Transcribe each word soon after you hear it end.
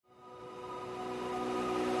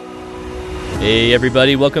Hey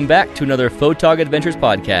everybody, welcome back to another Photog Adventures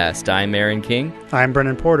podcast. I'm Aaron King. I'm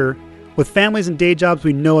Brendan Porter. With families and day jobs,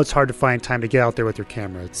 we know it's hard to find time to get out there with your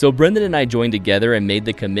camera. So Brendan and I joined together and made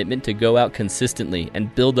the commitment to go out consistently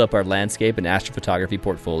and build up our landscape and astrophotography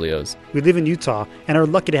portfolios. We live in Utah and are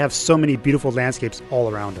lucky to have so many beautiful landscapes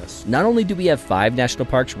all around us. Not only do we have 5 national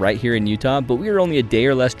parks right here in Utah, but we are only a day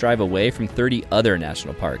or less drive away from 30 other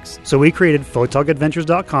national parks. So we created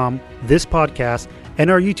photogadventures.com, this podcast, and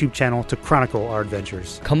our YouTube channel to chronicle our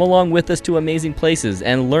adventures. Come along with us to amazing places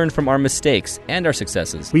and learn from our mistakes and our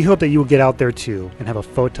successes. We hope that you will get out there too and have a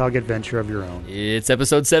photog adventure of your own. It's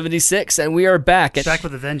episode 76 and we are back. Back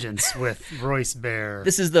with a vengeance with Royce Bear.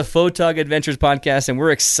 This is the Photog Adventures podcast and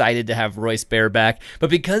we're excited to have Royce Bear back. But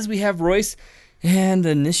because we have Royce and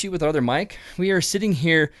an issue with our other mic, we are sitting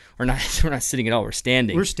here, we're not sitting at all, we're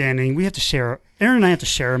standing. We're standing. We have to share, Aaron and I have to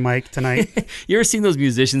share a mic tonight. You ever seen those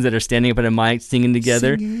musicians that are standing up at a mic singing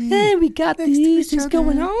together? Hey, we got these things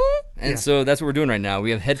going on. And so that's what we're doing right now. We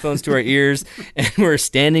have headphones to our ears and we're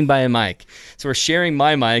standing by a mic. So we're sharing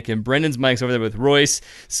my mic and Brendan's mic's over there with Royce.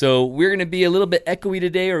 So we're going to be a little bit echoey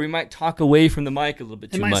today, or we might talk away from the mic a little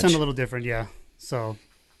bit too much. It might sound a little different, yeah. So,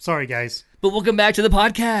 sorry guys. But welcome back to the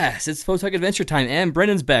podcast. It's Photog Adventure time, and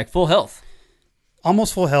Brendan's back, full health.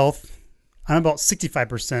 Almost full health. I'm about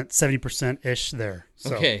 65%, 70%-ish there.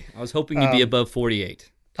 So, okay, I was hoping you'd be above 48.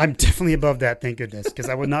 I'm definitely above that, thank goodness, because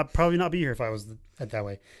I would probably not be here if I was that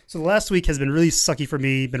way. So the last week has been really sucky for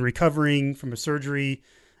me. Been recovering from a surgery.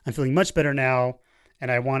 I'm feeling much better now, and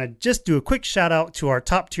I want to just do a quick shout out to our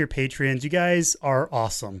top tier patrons. You guys are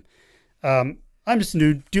awesome. I'm just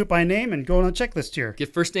going to do it by name and go on a checklist here.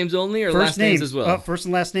 Get first names only or first last names as well? First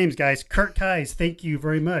and last names, guys. Kurt Kais, thank you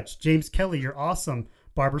very much. James Kelly, you're awesome.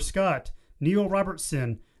 Barbara Scott, Neil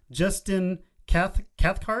Robertson, Justin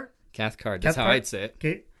Cathcart. Cathcart, that's how I'd say it.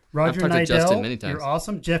 Okay. Roger Nidell, you're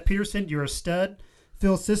awesome. Jeff Peterson, you're a stud.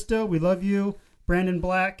 Phil Sisto, we love you. Brandon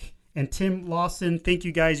Black and Tim Lawson, thank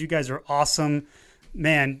you guys. You guys are awesome.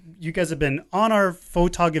 Man, you guys have been on our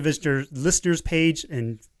Photog Adventure listeners page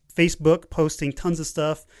and Facebook posting tons of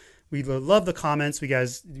stuff. We love the comments. We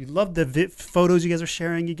love the photos you guys are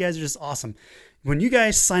sharing. You guys are just awesome. When you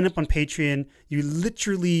guys sign up on Patreon, you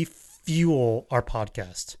literally fuel our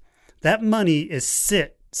podcast. That money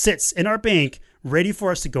sits in our bank ready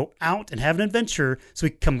for us to go out and have an adventure, so we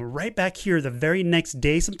can come right back here the very next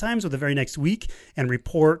day sometimes or the very next week and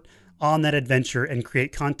report on that adventure and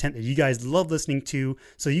create content that you guys love listening to.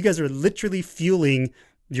 So you guys are literally fueling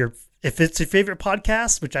if it's your favorite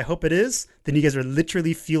podcast, which I hope it is, then you guys are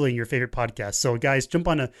literally fueling your favorite podcast. So guys, jump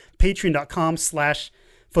on to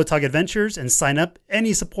patreon.com/photogadventures and sign up.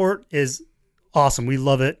 Any support is awesome. We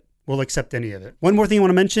love it. We'll accept any of it. One more thing I want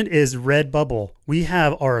to mention is Redbubble. We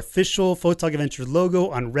have our official Photog Adventures logo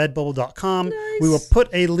on redbubble.com. Nice. We will put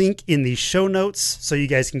a link in the show notes so you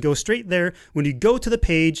guys can go straight there. When you go to the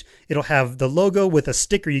page, it'll have the logo with a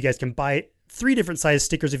sticker. You guys can buy 3 different size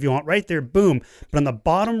stickers if you want right there, boom. But on the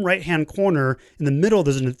bottom right hand corner in the middle,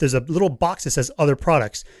 there's a little box that says other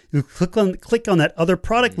products. You click on that other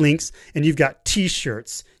product links and you've got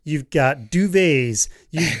t-shirts, you've got duvets,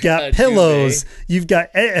 you've got pillows, you've got,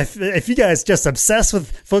 if you guys just obsessed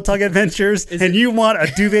with Photog Adventures and you want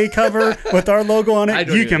a duvet cover with our logo on it,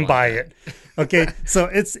 you can buy it. Okay, so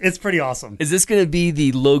it's pretty awesome. Is this going to be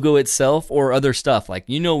the logo itself or other stuff? Like,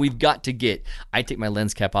 we've got to get, I take my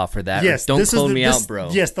lens cap off for that. Yes, don't clone me out, bro.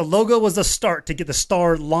 Yes, the logo was the start to get the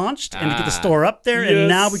store launched and to get the store up there. Yes. And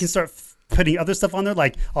now we can start putting other stuff on there.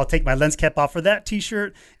 Like, I'll take my lens cap off for that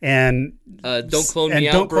t-shirt and don't clone me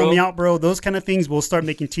out, bro. Those kind of things. We'll start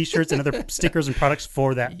making t-shirts and other stickers and products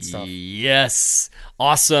for that stuff. Yes.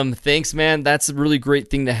 Awesome. Thanks, man. That's a really great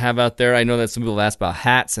thing to have out there. I know that some people ask about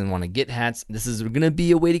hats and want to get hats. This is going to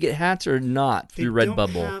be a way to get hats or not through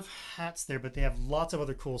Redbubble? They don't have hats there, but they have lots of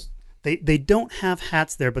other cool They don't have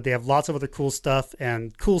hats there, but they have lots of other cool stuff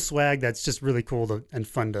and cool swag that's just really cool and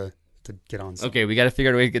fun to get on. Okay, we got to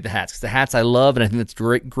figure out a way to get the hats, because the hats I love, and I think that's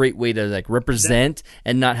a great way to like represent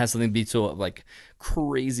and not have something be so like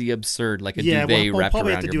crazy absurd, like a duvet wrapped around your body. We'll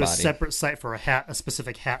probably have to do a separate site for a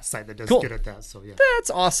specific hat site that does good at that. So yeah, that's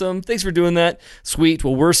awesome. Thanks for doing that. Sweet.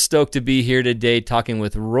 Well, we're stoked to be here today talking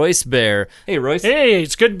with Royce Bear. Hey, Royce. Hey,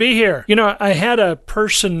 it's good to be here. I had a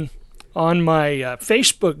person on my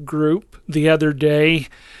Facebook group the other day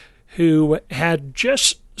who had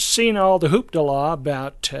just seen all the hoopla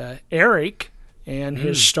about Eric and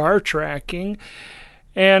his star tracking,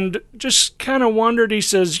 and just kind of wondered. He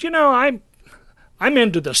says, I'm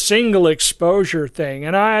into the single exposure thing,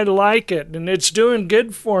 and I like it, and it's doing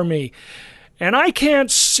good for me. And I can't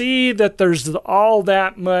see that there's all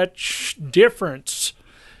that much difference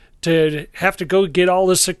to have to go get all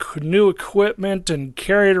this new equipment and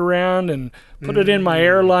carry it around and put it in my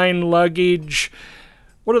airline luggage.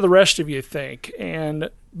 What do the rest of you think? And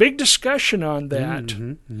big discussion on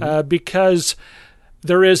that because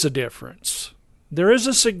there is a difference. There is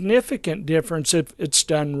a significant difference if it's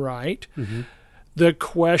done right. Mm-hmm. The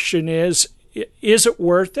question is it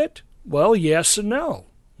worth it? Well, yes and no.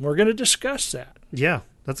 We're going to discuss that. Yeah,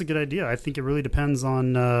 that's a good idea. I think it really depends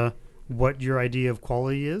on what your idea of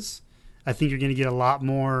quality is. I think you're going to get a lot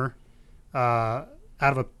more out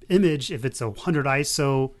of an image if it's a 100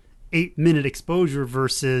 ISO 8-minute exposure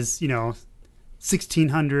versus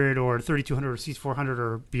 1600 or 3200 or 6400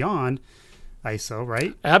 or beyond ISO,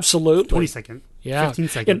 right? Absolutely. 20 second. Yeah. 15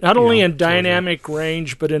 second. Not only in dynamic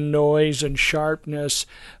range, but in noise and sharpness.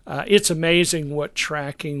 It's amazing what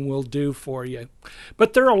tracking will do for you.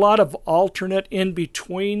 But there are a lot of alternate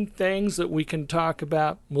in-between things that we can talk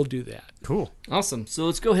about. We'll do that. Cool. Awesome. So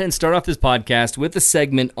let's go ahead and start off this podcast with a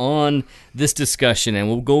segment on this discussion. And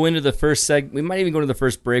we'll go into the first segment. We might even go to the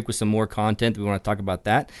first break with some more content. We want to talk about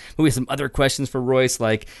that. But we have some other questions for Royce,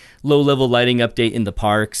 like low-level lighting update in the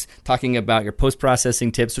parks, talking about your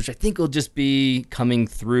post-processing tips, which I think will just be coming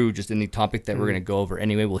through just in the topic that we're going to go over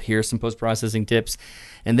anyway. We'll hear some post-processing tips.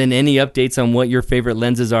 And then any updates on what your favorite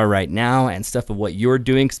lenses are right now and stuff of what you're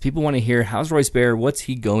doing, because people want to hear, how's Royce Baer? What's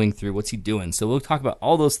he going through? What's he doing? So we'll talk about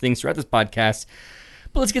all those things throughout this podcast.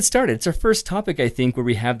 But let's get started. It's our first topic, I think, where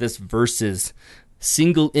we have this versus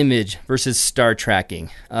single image versus star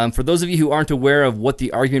tracking. For those of you who aren't aware of what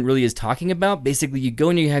the argument really is talking about, basically you go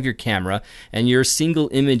and you have your camera and your single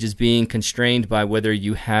image is being constrained by whether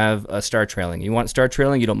you have a star trailing. You want star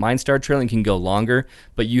trailing, you don't mind star trailing, you can go longer,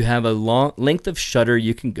 but you have a long length of shutter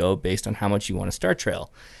you can go based on how much you want to star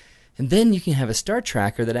trail. And then you can have a star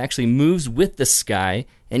tracker that actually moves with the sky,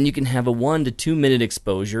 and you can have a 1 to 2 minute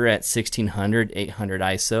exposure at 1600, 800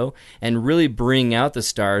 ISO, and really bring out the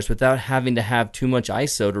stars without having to have too much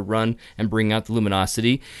ISO to run and bring out the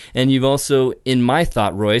luminosity. And you've also, in my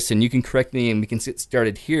thought, Royce, and you can correct me and we can get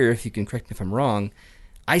started here if you can correct me if I'm wrong,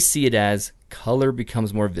 I see it as color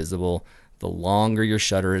becomes more visible the longer your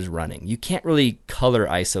shutter is running. You can't really color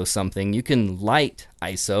ISO something. You can light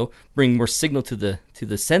ISO, bring more signal to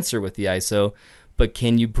the sensor with the ISO, but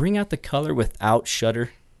can you bring out the color without shutter?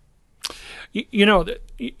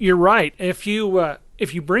 You're right. If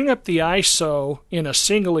you bring up the ISO in a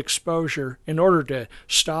single exposure in order to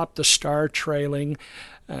stop the star trailing,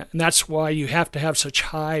 and that's why you have to have such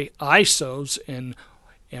high ISOs and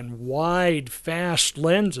wide, fast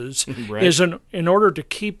lenses, right, is in order to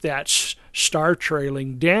keep that star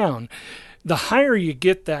trailing down. The higher you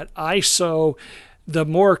get that ISO, the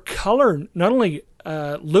more color, not only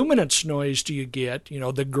luminance noise do you get,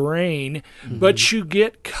 the grain, but you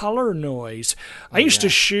get color noise. I used to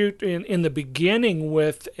shoot in the beginning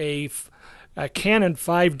with a Canon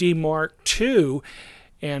 5D Mark II,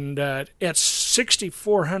 and at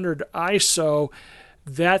 6400 ISO,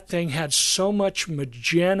 that thing had so much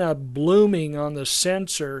magenta blooming on the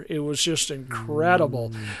sensor. It was just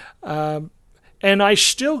incredible. And I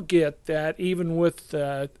still get that even with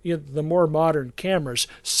the more modern cameras,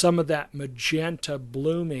 some of that magenta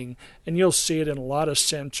blooming, and you'll see it in a lot of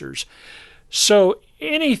sensors. So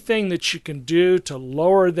anything that you can do to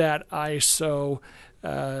lower that ISO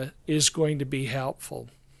is going to be helpful.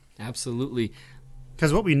 Absolutely.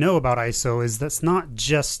 Because what we know about ISO is that's not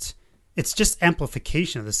just... it's just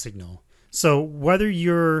amplification of the signal. So whether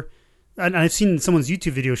you're, and I've seen someone's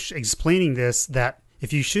YouTube video explaining this, that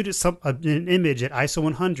if you shoot an image at ISO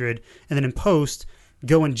 100 and then in post,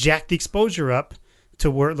 go and jack the exposure up to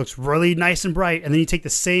where it looks really nice and bright, and then you take the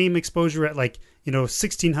same exposure at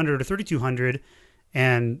 1600 or 3200,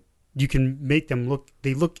 and you can make them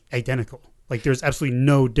they look identical. Like there's absolutely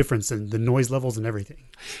no difference in the noise levels and everything.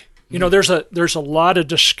 There's a lot of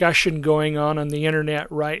discussion going on the internet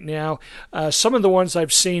right now. Some of the ones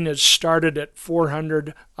I've seen has started at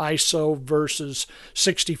 400 ISO versus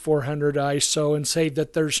 6400 ISO and say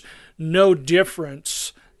that there's no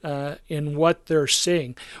difference in what they're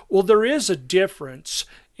seeing. Well, there is a difference,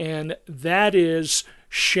 and that is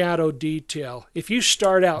shadow detail. If you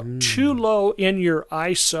start out too low in your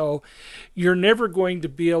ISO, you're never going to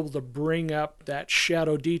be able to bring up that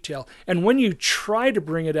shadow detail. And when you try to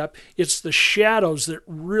bring it up, it's the shadows that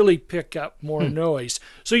really pick up more noise.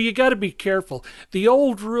 So you got to be careful. The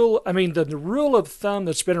old rule, the rule of thumb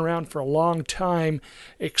that's been around for a long time,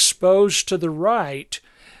 exposed to the right,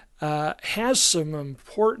 has some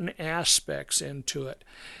important aspects into it.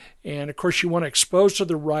 And, of course, you want to expose to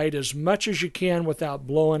the right as much as you can without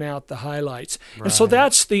blowing out the highlights. Right. And so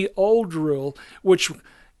that's the old rule, which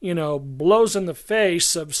blows in the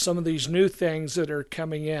face of some of these new things that are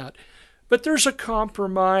coming out. But there's a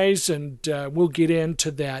compromise, and we'll get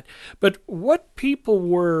into that. But what people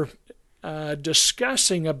were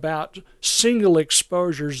discussing about single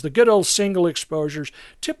exposures, the good old single exposures,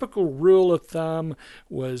 typical rule of thumb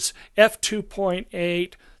was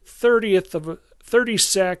f2.8, 30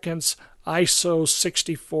 seconds, ISO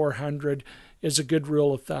 6400 is a good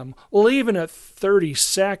rule of thumb. Well, even at 30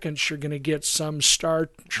 seconds, you're going to get some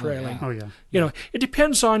star trailing. Oh, yeah. It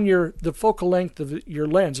depends on the focal length of your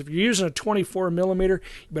lens. If you're using a 24 millimeter,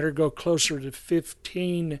 you better go closer to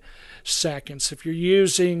 15 seconds. If you're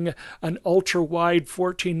using an ultra-wide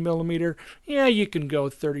 14 millimeter, you can go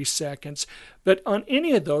 30 seconds. But on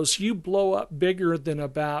any of those, you blow up bigger than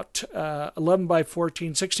about 11 by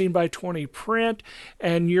 14, 16 by 20 print,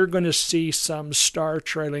 and you're going to see some star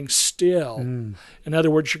trailing still. In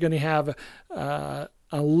other words, you're going to have an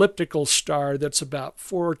elliptical star that's about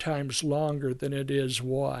 4 times longer than it is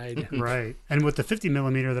wide. Right. And with the 50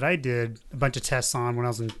 millimeter that I did a bunch of tests on when I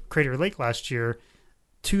was in Crater Lake last year,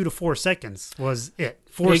 2 to 4 seconds was it.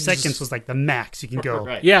 4 seconds was like the max you can go.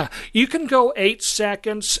 Right. Yeah, you can go 8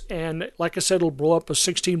 seconds, and like I said, it'll blow up a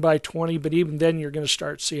 16 by 20, but even then you're going to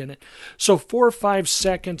start seeing it. So 4 or 5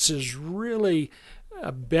 seconds is really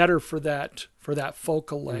better for that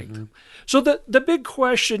focal length. Mm-hmm. So the big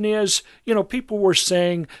question is, people were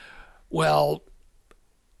saying, well,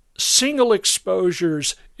 single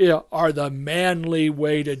exposures are the manly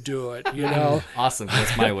way to do it, Awesome.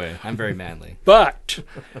 That's my way. I'm very manly. But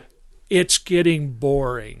it's getting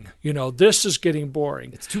boring. This is getting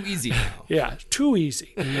boring. It's too easy now. Yeah, too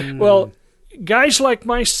easy. Well, guys like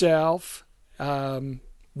myself, Wayne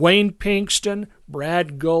Pinkston,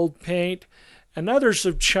 Brad Goldpaint, and others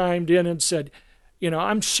have chimed in and said,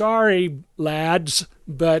 I'm sorry, lads,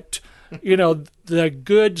 but, the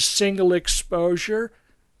good single exposure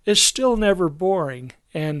is still never boring.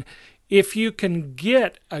 And if you can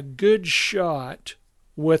get a good shot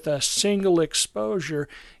with a single exposure,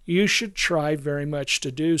 you should try very much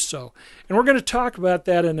to do so. And we're going to talk about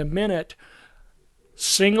that in a minute.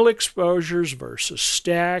 Single exposures versus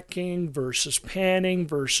stacking versus panning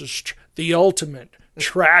versus the ultimate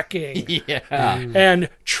tracking. Yeah. And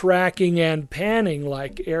tracking and panning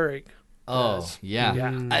like Eric does.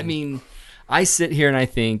 Yeah. I mean, I sit here and I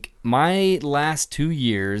think my last 2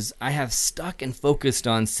 years, I have stuck and focused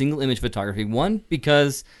on single image photography. One,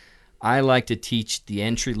 because I like to teach the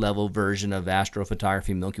entry-level version of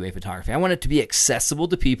astrophotography, Milky Way photography. I want it to be accessible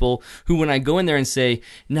to people who, when I go in there and say,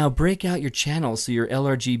 now break out your channels so your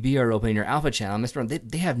LRGB are open and your alpha channel,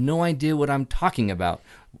 they have no idea what I'm talking about.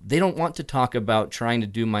 They don't want to talk about trying to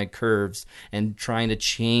do my curves and trying to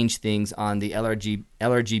change things on the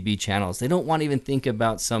LRGB channels. They don't want to even think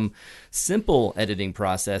about some simple editing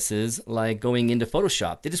processes like going into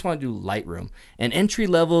Photoshop. They just want to do Lightroom. And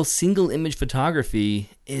entry-level single-image photography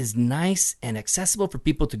is nice and accessible for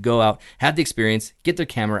people to go out, have the experience, get their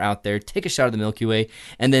camera out there, take a shot of the Milky Way,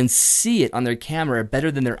 and then see it on their camera better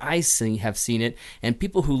than their eyes have seen it. And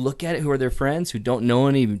people who look at it, who are their friends, who don't know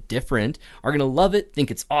any different, are going to love it, think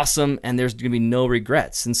it's awesome, and there's going to be no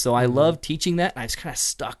regrets. And so I love teaching that. I was kind of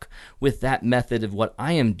stuck with that method of what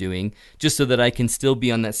I am doing just so that I can still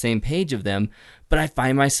be on that same page of them. But I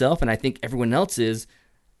find myself, and I think everyone else is,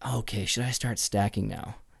 okay, should I start stacking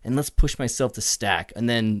now? And let's push myself to stack. And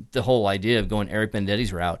then the whole idea of going Eric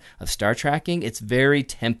Benedetti's route of star tracking, it's very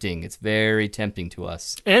tempting. It's very tempting to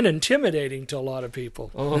us. And intimidating to a lot of people.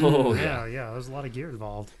 Oh, yeah. There's a lot of gear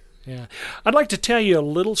involved. Yeah. I'd like to tell you a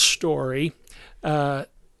little story about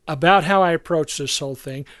how I approached this whole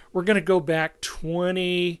thing. We're going to go back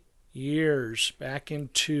 20 years, back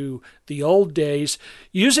into the old days,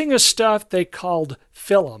 using a stuff they called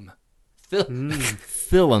film.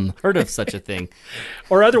 Film. Heard of such a thing.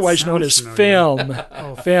 Or otherwise known as film.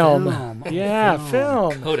 Film. Yeah,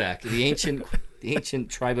 film. Kodak, the ancient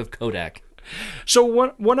tribe of Kodak.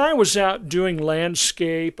 So when I was out doing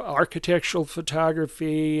landscape, architectural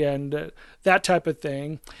photography, and that type of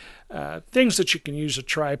thing, things that you can use a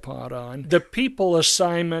tripod on, the people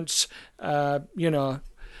assignments,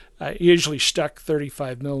 usually stuck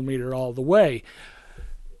 35 millimeter all the way.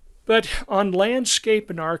 But on landscape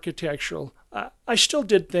and architectural, I still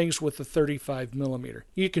did things with the 35 millimeter.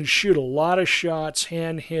 You can shoot a lot of shots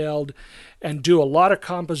handheld and do a lot of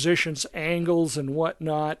compositions, angles, and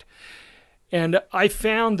whatnot. And I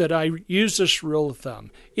found that I use this rule of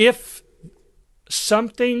thumb. If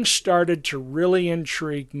something started to really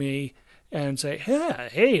intrigue me and say,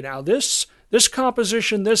 hey, now this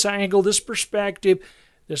composition, this angle, this perspective,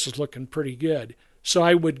 this is looking pretty good. So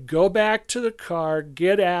I would go back to the car,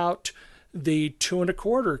 get out the 2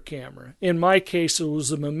 1/4 camera. In my case, it was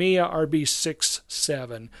the Mamiya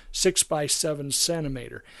RB67, 6x7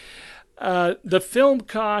 centimeter. The film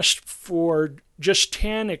cost for just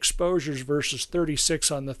 10 exposures versus 36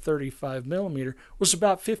 on the 35 millimeter was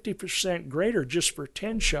about 50% greater just for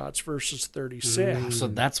 10 shots versus 36. So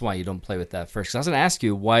that's why you don't play with that first. 'Cause I was going to ask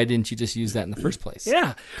you, why didn't you just use that in the first place?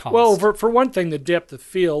 Yeah. Well, for one thing, the depth of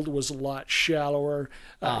field was a lot shallower.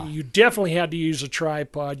 You definitely had to use a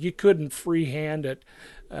tripod. You couldn't freehand it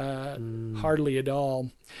hardly at all.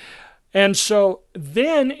 And so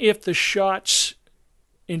then if the shots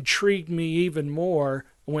intrigued me even more,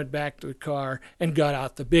 I went back to the car and got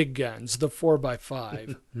out the big guns, the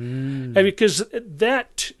 4x5. And because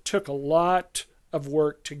that took a lot of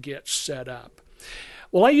work to get set up.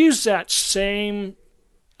 Well, I use that same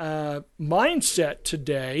mindset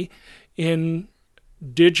today in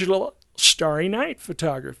digital starry night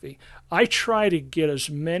photography. I try to get as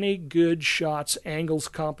many good shots, angles,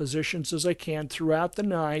 compositions as I can throughout the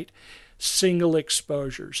night, single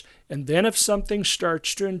exposures. And then if something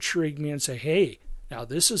starts to intrigue me and say, hey, now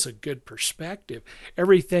this is a good perspective,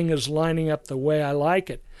 everything is lining up the way I like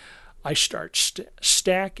it, I start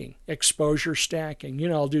stacking, exposure stacking.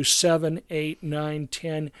 I'll do 7, 8, 9,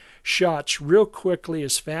 10 shots real quickly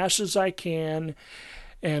as fast as I can,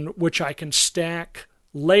 and which I can stack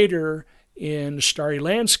later in Starry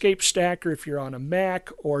Landscape Stacker if you're on a Mac,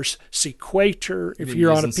 or Sequator if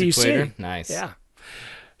you're on a PC. Sequator? Nice. Yeah.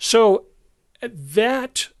 So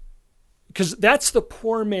because that's the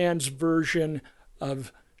poor man's version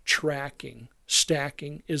of tracking.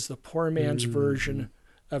 Stacking is the poor man's version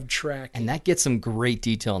of tracking. And that gets some great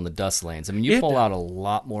detail in the dust lanes. I mean, you pull out a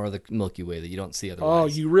lot more of the Milky Way that you don't see otherwise. Oh,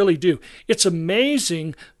 you really do. It's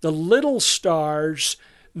amazing the little stars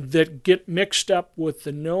that get mixed up with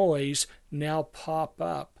the noise now pop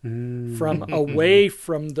up from away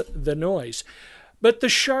from the noise. But the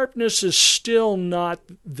sharpness is still not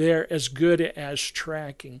there as good as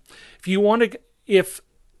tracking. If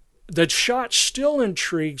the shot still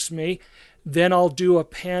intrigues me, then I'll do a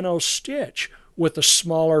pano stitch with a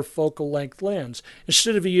smaller focal length lens.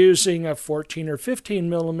 Instead of using a 14 or 15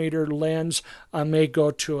 millimeter lens, I may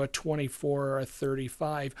go to a 24 or a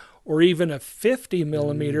 35 or even a 50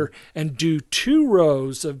 millimeter and do 2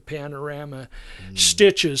 rows of panorama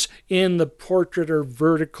stitches in the portrait or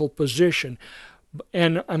vertical position.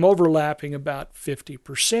 And I'm overlapping about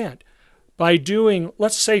 50%. By doing,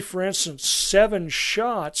 let's say, for instance, 7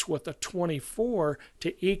 shots with a 24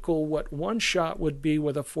 to equal what 1 shot would be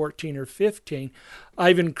with a 14 or 15,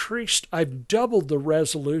 I've doubled the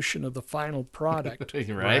resolution of the final product.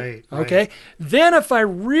 Right. Okay? Then if I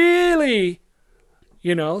really,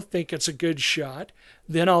 think it's a good shot,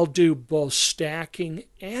 then I'll do both stacking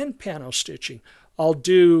and pano stitching. I'll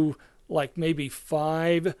do like maybe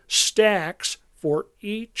 5 stacks for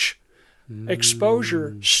each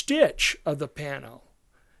exposure stitch of the pano.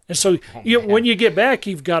 And so when you get back,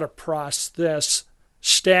 you've got to process,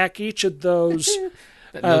 stack each of those.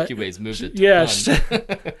 That Milky Way's moved it. Yes.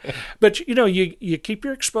 But, you keep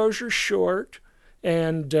your exposure short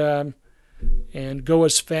and go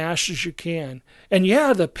as fast as you can. And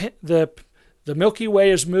yeah, the Milky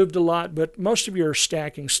Way has moved a lot, but most of your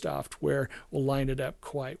stacking software will line it up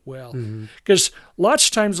quite well. Because lots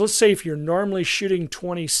of times, let's say if you're normally shooting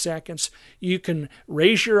 20 seconds, you can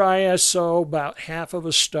raise your ISO about half of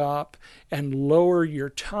a stop and lower your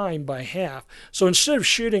time by half. So instead of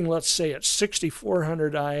shooting, let's say at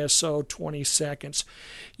 6400 ISO, 20 seconds,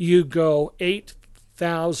 you go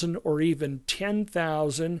 8,000 or even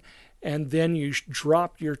 10,000, and then you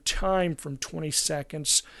drop your time from 20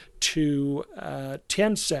 seconds to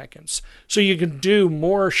 10 seconds. So you can do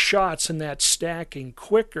more shots in that stacking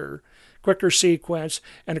quicker sequence,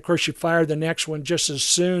 and of course you fire the next one just as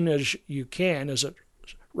soon as you can, as it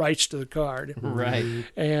writes to the card. Right.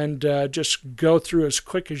 And just go through as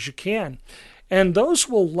quick as you can. And those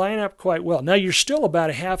will line up quite well. Now, you're still about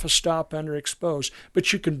a half a stop underexposed,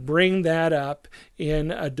 but you can bring that up in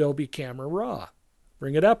Adobe Camera Raw.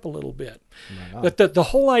 Bring it up a little bit. Wow. But the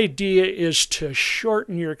whole idea is to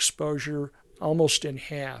shorten your exposure almost in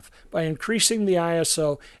half by increasing the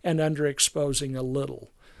ISO and underexposing a little.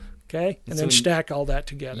 Okay? And so then stack all that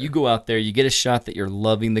together. You go out there, you get a shot that you're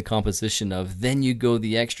loving the composition of, then you go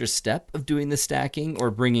the extra step of doing the stacking, or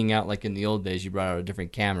bringing out, like in the old days, you brought out a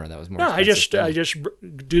different camera that was more expensive. I just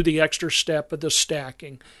do the extra step of the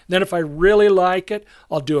stacking. Then if I really like it,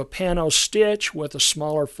 I'll do a pano stitch with a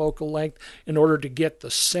smaller focal length in order to get the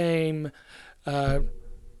same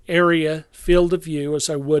area, field of view, as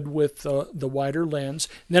I would with the wider lens.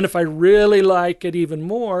 And then if I really like it even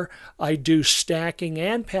more, I do stacking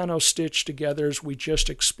and pano stitch together, as we just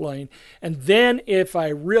explained. And then if I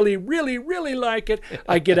really, really, really like it,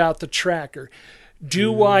 I get out the tracker.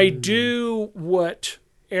 Do I do what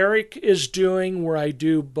Eric is doing, where I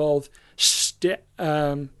do both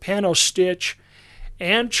pano stitch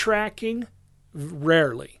and tracking?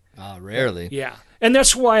 Rarely. Rarely. Yeah. And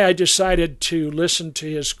that's why I decided to listen to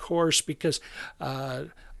his course, because,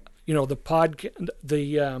 the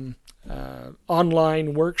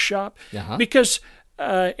online workshop. Uh-huh. Because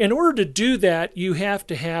in order to do that, you have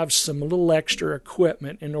to have some little extra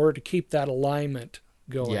equipment in order to keep that alignment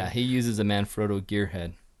going. Yeah, he uses a Manfrotto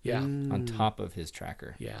gearhead. Yeah. On top of his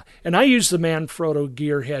tracker. Yeah. And I use the Manfrotto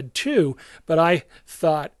gearhead too, but I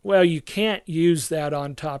thought, well, you can't use that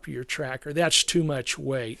on top of your tracker. That's too much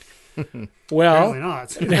weight. Well,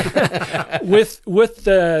 not. with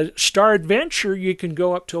the Star Adventure, you can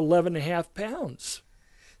go up to 11.5 pounds.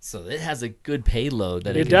 So it has a good payload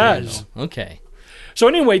that it does. Handle. Okay. So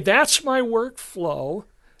anyway, that's my workflow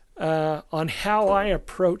on how I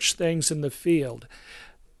approach things in the field.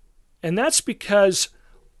 And that's because,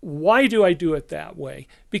 why do I do it that way?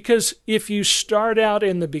 Because if you start out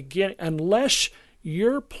in the beginning, unless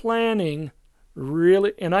you're planning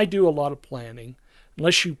really, and I do a lot of planning,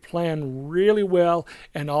 unless you plan really well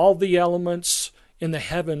and all the elements in the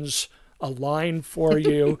heavens align for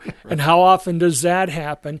you, right. And how often does that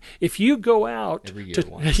happen? If you go out every year to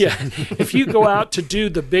once. if you go out to do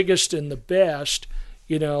the biggest and the best,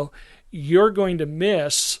 you're going to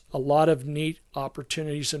miss a lot of neat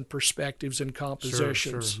opportunities and perspectives and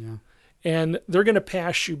compositions. Sure, yeah. And they're going to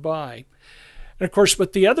pass you by. And of course,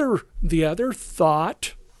 but the other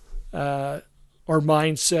thought or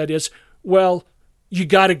mindset is, well, you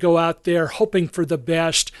got to go out there hoping for the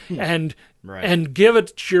best and give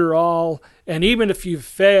it your all. And even if you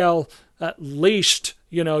fail, at least,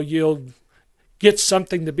 you'll get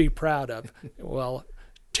something to be proud of. Well,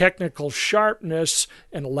 technical sharpness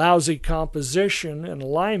and lousy composition and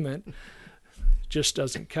alignment just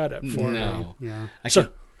doesn't cut it for me. Yeah.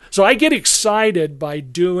 So I get excited by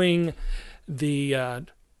doing the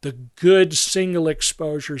good single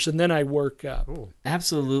exposures, and then I work up. Cool.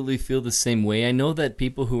 Absolutely feel the same way. I know that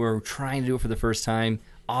people who are trying to do it for the first time,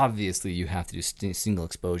 obviously you have to do single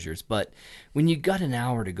exposures, but when you got an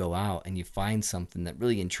hour to go out and you find something that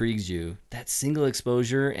really intrigues you, that single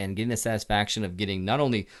exposure and getting the satisfaction of getting not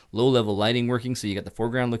only low-level lighting working, so you got the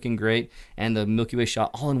foreground looking great and the Milky Way shot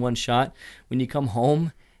all in one shot, when you come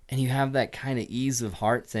home and you have that kind of ease of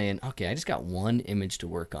heart saying, okay, I just got one image to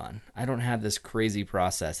work on. I don't have this crazy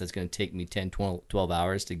process that's going to take me 10, 12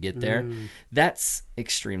 hours to get there. That's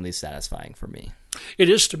extremely satisfying for me. It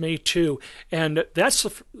is to me too, and that's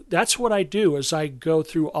what I do. Is I go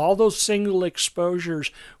through all those single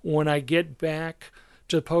exposures when I get back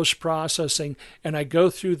to post-processing, and I go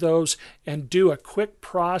through those and do a quick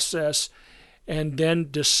process, and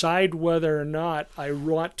then decide whether or not I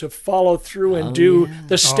want to follow through and do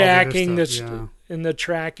the stacking, and the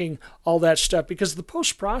tracking, all that stuff, because the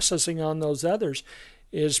post-processing on those others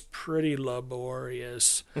is pretty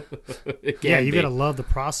laborious. Yeah, you got to love the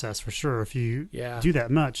process for sure if you do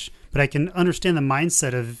that much. But I can understand the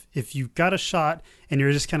mindset of if you've got a shot and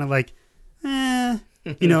you're just kind of like,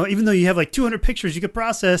 even though you have like 200 pictures you could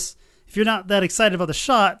process, if you're not that excited about the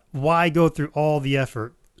shot, why go through all the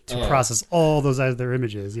effort to process all those other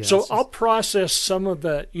images? Yeah, so I'll process some of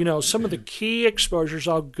the key exposures.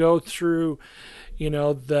 I'll go through,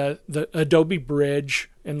 the Adobe Bridge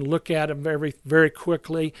and look at them very, very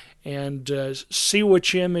quickly and see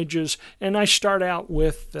which images. And I start out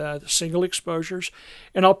with single exposures,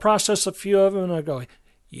 and I'll process a few of them, and I go,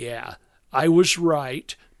 yeah, I was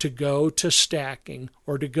right to go to stacking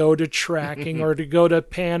or to go to tracking or to go to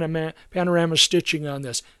panorama stitching on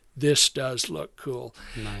this. This does look cool.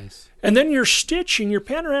 Nice. And then your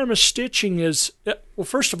panorama stitching is, well,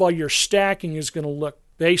 first of all, your stacking is going to look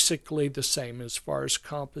basically the same as far as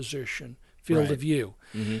composition, field of view.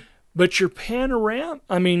 Mm-hmm. But your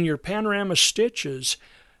panorama stitches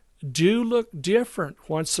do look different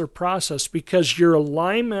once they're processed, because your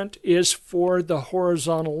alignment is for the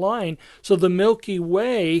horizontal line, so the Milky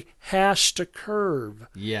Way has to curve.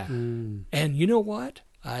 Yeah. And you know what?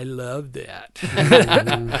 I love that.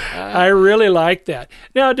 I really like that.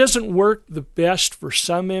 Now, it doesn't work the best for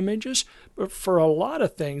some images, but for a lot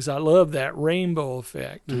of things, I love that rainbow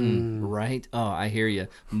effect. Right? Oh, I hear you.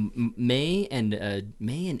 May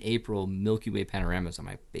and April Milky Way panoramas are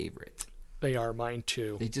my favorite. They are mine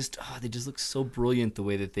too. They just look so brilliant the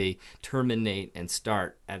way that they terminate and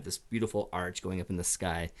start at this beautiful arch going up in the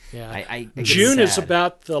sky. Yeah, June is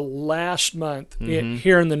about the last month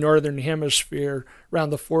here in the Northern Hemisphere, around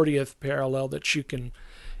the 40th parallel, that you can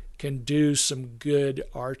do some good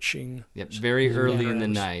arching. Yep, very early in the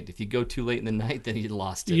night. If you go too late in the night, then you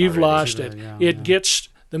lost it. You've lost it.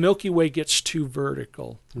 The Milky Way gets too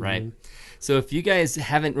vertical. Right. Mm-hmm. So if you guys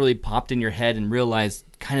haven't really popped in your head and realized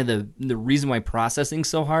kind of the reason why processing's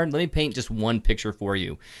so hard, let me paint just one picture for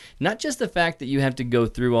you. Not just the fact that you have to go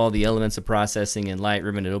through all the elements of processing in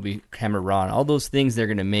Lightroom, Adobe Camera Raw, and all those things that are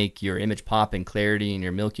going to make your image pop in clarity and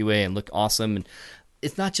your Milky Way and look awesome. And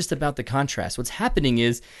it's not just about the contrast. What's happening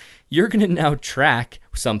is you're going to now track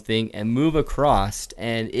something and move across,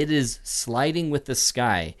 and it is sliding with the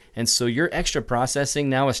sky. And so your extra processing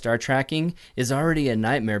now with star tracking is already a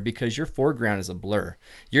nightmare because your foreground is a blur.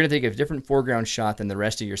 You're going to take a different foreground shot than the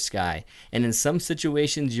rest of your sky. And in some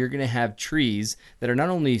situations, you're going to have trees that are not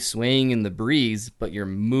only swaying in the breeze, but you're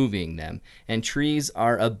moving them. And trees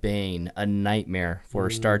are a bane, a nightmare for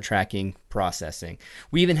star tracking processing.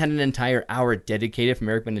 We even had an entire hour dedicated from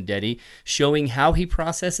Eric Benedetti showing how he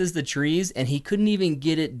processes the trees, and he couldn't even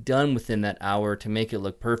get it done within that hour to make it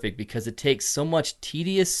look perfect because it takes so much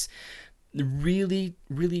tedious, really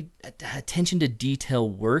attention to detail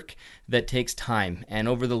work that takes time. And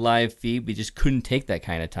over the live feed, we just couldn't take that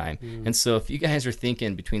kind of time. And so if you guys are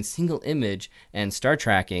thinking between single image and star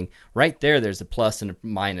tracking, right there's a plus and a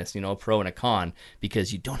minus, a pro and a con,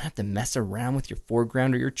 because you don't have to mess around with your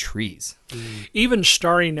foreground or your trees. Even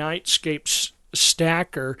Starry Nightscapes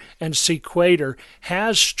Stacker and Sequator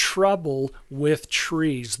has trouble with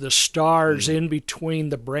trees, the stars in between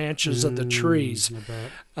the branches of the trees.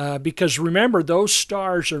 Because remember, those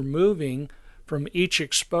stars are moving from each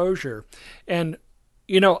exposure. And,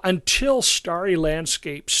 until Starry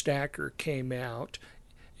Landscape Stacker came out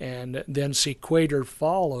and then Sequator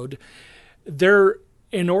followed,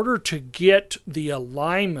 in order to get the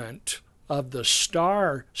alignment of the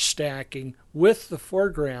star stacking with the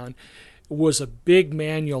foreground, was a big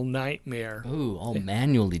manual nightmare. Ooh, all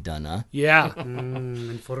manually done, huh? Yeah.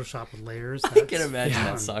 And Photoshop with layers. I can imagine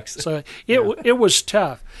that sucks. So it was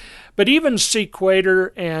tough. But even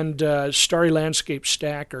Sequator and Starry Landscape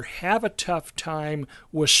Stacker have a tough time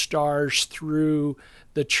with stars through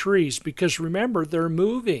the trees because, remember, they're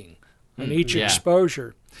moving on each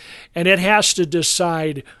exposure. And it has to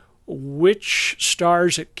decide which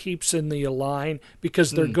stars it keeps in the align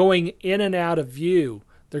because they're going in and out of view.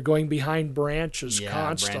 They're going behind branches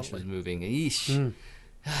constantly. Branches moving. Eesh.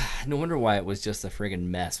 No wonder why it was just a friggin'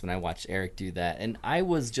 mess when I watched Eric do that. And I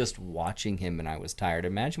was just watching him and I was tired.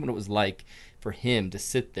 Imagine what it was like for him to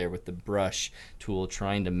sit there with the brush tool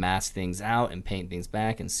trying to mask things out and paint things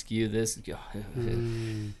back and skew this.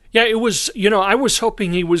 Yeah, it was, I was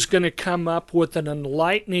hoping he was going to come up with an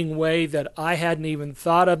enlightening way that I hadn't even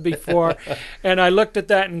thought of before. And I looked at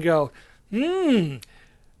that and go,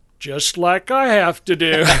 just like I have to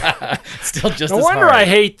do. Still just no as wonder hard. I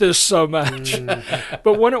hate this so much.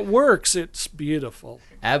 But when it works, it's beautiful.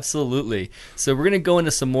 Absolutely. So we're going to go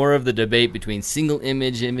into some more of the debate between single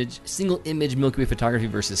image Milky Way photography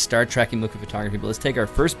versus star tracking Milky Way photography. But let's take our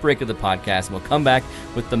first break of the podcast, and we'll come back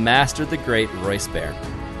with the master, the great Royce Bair.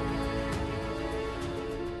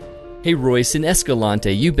 Hey Royce, in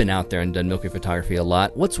Escalante, you've been out there and done Milky Way photography a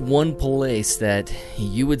lot. What's one place that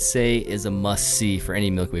you would say is a must-see for any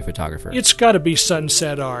Milky Way photographer? It's got to be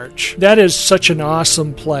Sunset Arch. That is such an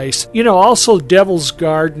awesome place. Also Devil's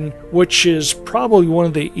Garden, which is probably one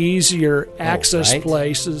of the easier access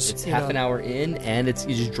places. It's half an hour in, and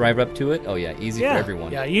you just drive up to it. Oh yeah, easy for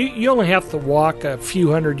everyone. Yeah, you only have to walk a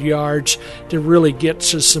few hundred yards to really get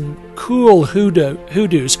to some cool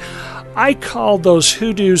hoodoos. I call those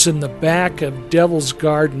hoodoos in the back of Devil's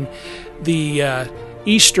Garden the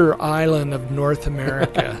Easter Island of North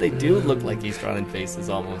America. They do look like Easter Island faces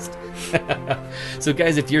almost. So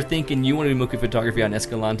guys, if you're thinking you want to do Milky Way photography on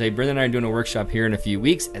Escalante, Brendan and I are doing a workshop here in a few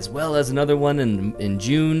weeks, as well as another one in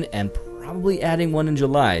June, and probably adding one in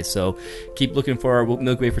July. So keep looking for our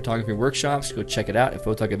Milky Way photography workshops. Go check it out at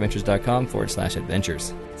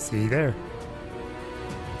photocadventures.com/adventures. See you there.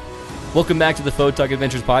 Welcome back to the Photog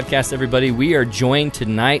Adventures podcast, everybody. We are joined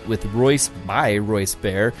tonight with Royce Bair.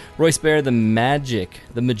 Royce Bair, the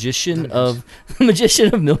magician of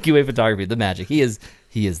Milky Way photography. The magic. He is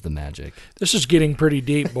the magic. This is getting pretty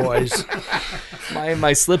deep, boys.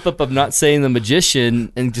 My slip up of not saying the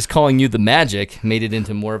magician and just calling you the magic made it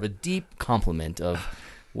into more of a deep compliment of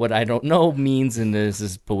what I don't know means, and this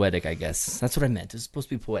is poetic, I guess. That's what I meant. It's supposed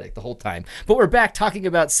to be poetic the whole time. But we're back talking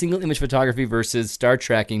about single image photography versus star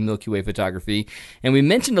tracking Milky Way photography. And we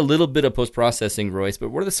mentioned a little bit of post-processing, Royce, but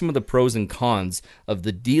what are some of the pros and cons of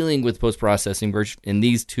the dealing with post-processing in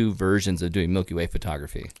these two versions of doing Milky Way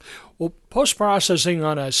photography? Well, post-processing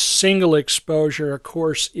on a single exposure, of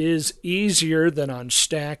course, is easier than on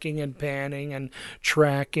stacking and panning and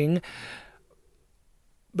tracking,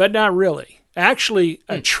 but not really. Actually,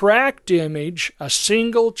 a tracked image, a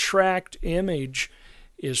single tracked image,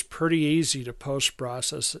 is pretty easy to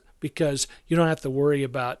post-process because you don't have to worry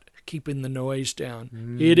about keeping the noise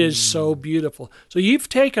down. It is so beautiful. So you've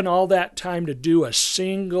taken all that time to do a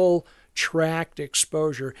single tracked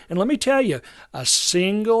exposure. And let me tell you, a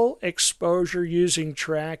single exposure using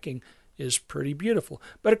tracking is pretty beautiful.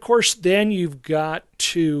 But of course, then you've got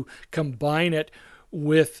to combine it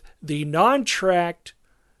with the non-tracked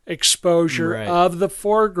exposure of the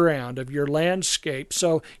foreground of your landscape.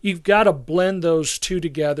 So you've got to blend those two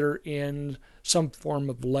together in some form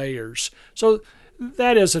of layers. So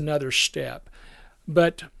that is another step.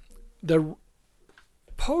 But the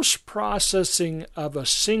post-processing of a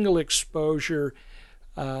single exposure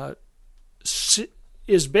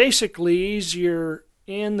is basically easier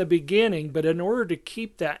in the beginning, but in order to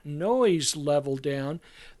keep that noise level down,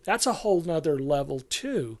 that's a whole nother level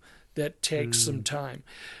too that takes some time.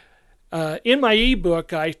 In my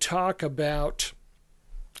ebook, I talk about,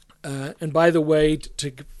 and by the way,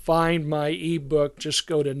 to find my ebook, just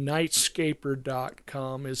go to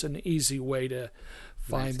nightscaper.com is an easy way to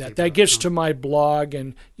find that. That gets to my blog,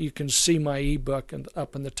 and you can see my ebook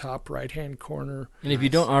up in the top right-hand corner. And if you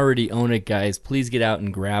don't already own it, guys, please get out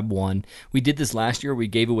and grab one. We did this last year. We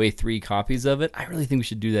gave away 3 copies of it. I really think we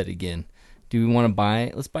should do that again. Do we want to buy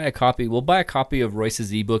it? Let's buy a copy. We'll buy a copy of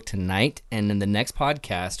Royce's ebook tonight, and in the next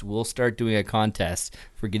podcast, we'll start doing a contest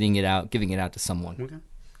for giving it out to someone. Okay,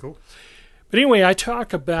 cool. But anyway, I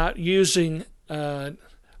talk about using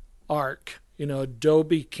ARC,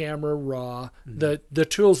 Adobe Camera Raw, the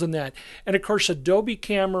tools in that. And of course, Adobe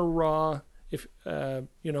Camera Raw,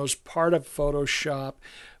 is part of Photoshop,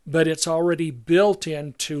 but it's already built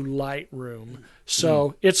into Lightroom.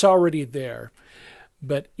 So it's already there.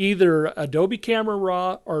 But either Adobe Camera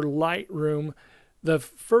Raw or Lightroom, the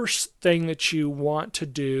first thing that you want to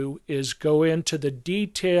do is go into the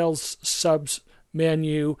Details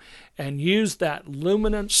sub-menu and use that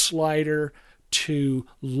luminance slider to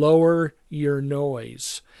lower your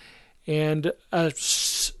noise. And a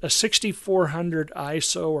 6400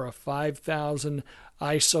 ISO or a 5000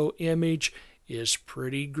 ISO image is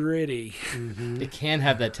pretty gritty. It can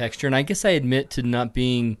have that texture, and I guess I admit to not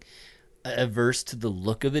being averse to the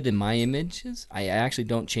look of it in my images. I actually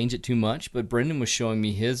don't change it too much, but Brendan was showing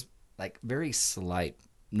me his very slight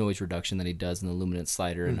noise reduction that he does in the luminance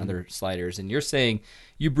slider and other sliders, and you're saying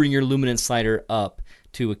you bring your luminance slider up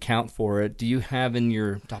to account for it. Do you have in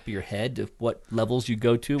your top of your head of what levels you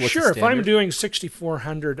go to? What's sure, if I'm doing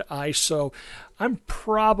 6400 ISO, I'm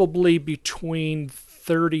probably between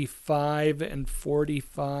 35 and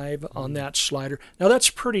 45 on that slider. Now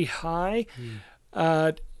that's pretty high.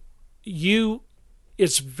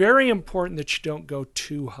 It's very important that you don't go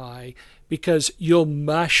too high because you'll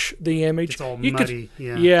mush the image. It's all muddy.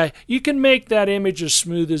 You can make that image as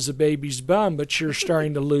smooth as a baby's bum, but you're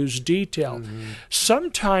starting to lose detail.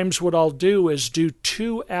 Sometimes what I'll do is do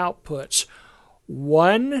 2 outputs,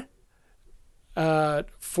 one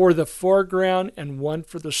for the foreground and one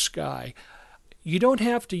for the sky. You don't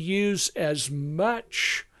have to use as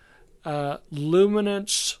much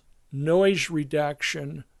luminance noise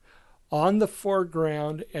reduction on the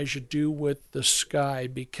foreground as you do with the sky,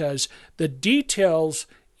 because the details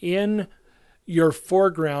in your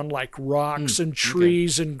foreground, like rocks and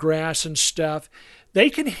trees and grass and stuff, they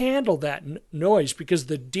can handle that noise because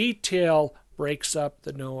the detail breaks up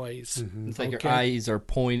the noise. It's like your eyes are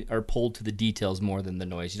pulled to the details more than the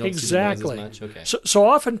noise. You don't exactly see the noise as much. Okay. So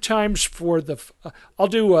oftentimes I'll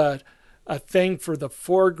do a thing for the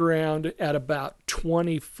foreground at about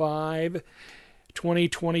 25,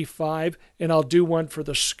 and I'll do one for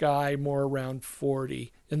the sky more around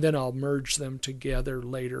 40, and then I'll merge them together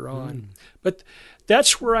later on. But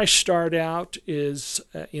that's where I start out, is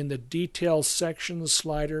in the details section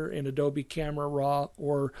slider in Adobe Camera Raw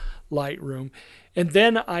or Lightroom. And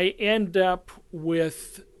then I end up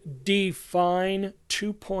with Define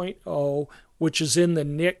 2.0, which is in the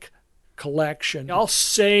Nik collection. I'll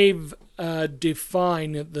save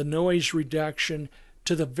Define, the noise reduction,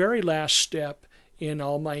 to the very last step in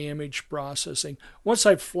all my image processing. Once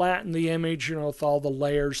I've flattened the image, with all the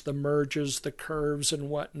layers, the merges, the curves, and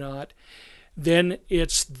whatnot, then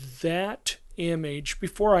it's that image.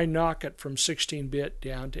 Before I knock it from 16-bit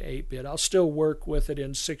down to 8-bit, I'll still work with it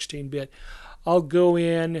in 16-bit. I'll go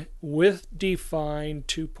in with Define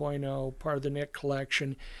 2.0, part of the NIC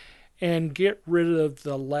collection, and get rid of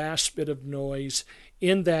the last bit of noise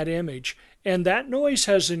in that image. And that noise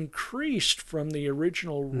has increased from the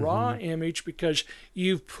original raw image because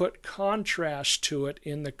you've put contrast to it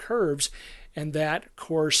in the curves. And that, of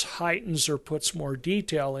course, heightens or puts more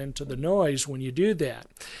detail into the noise when you do that.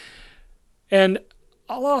 And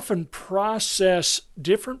I'll often process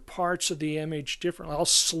different parts of the image differently. I'll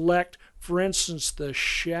select, for instance, the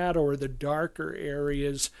shadow or the darker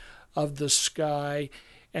areas of the sky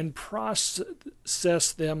and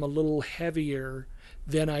process them a little heavier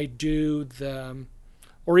than I do them,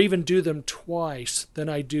 or even do them twice than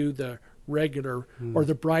I do the regular or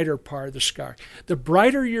the brighter part of the sky. The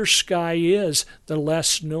brighter your sky is, the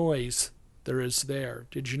less noise there is there.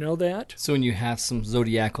 Did you know that? So when you have some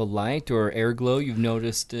zodiacal light or air glow, you've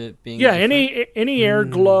noticed it being different? any air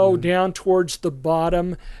glow down towards the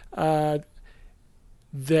bottom that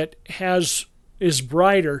is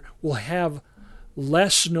brighter will have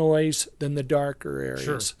less noise than the darker areas.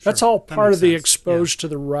 Sure. That's all part of the exposed to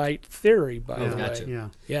the right theory, by the way.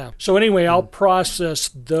 Gotcha. Yeah. So anyway, I'll process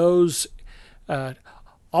those.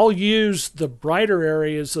 I'll use the brighter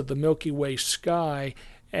areas of the Milky Way sky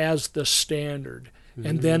as the standard.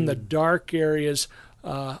 And then the dark areas,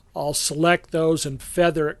 I'll select those and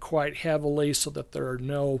feather it quite heavily so that there are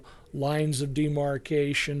no lines of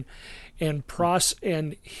demarcation and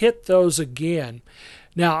hit those again.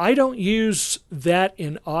 Now, I don't use that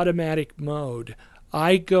in automatic mode.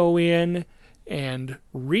 I go in and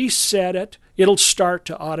reset it. It'll start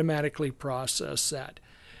to automatically process that.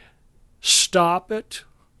 Stop it,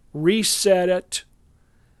 reset it,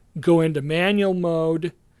 go into manual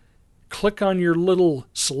mode, click on your little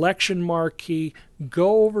selection marquee,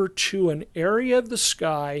 go over to an area of the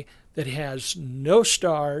sky that has no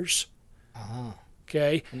stars.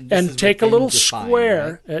 Okay, and take a little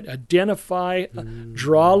square, right? Identify,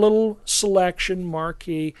 draw a little selection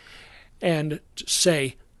marquee, and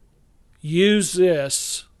say, use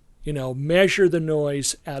this, measure the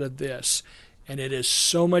noise out of this. And it is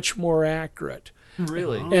so much more accurate.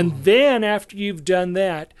 Really? And then after you've done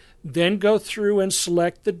that, then go through and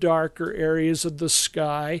select the darker areas of the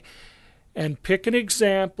sky and pick an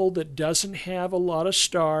example that doesn't have a lot of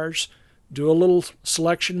stars, do a little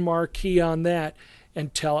selection marquee on that,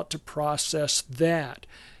 and tell it to process that.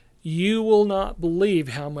 You will not believe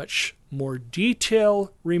how much more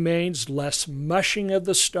detail remains, less mushing of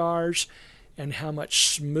the stars, and how much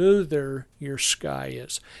smoother your sky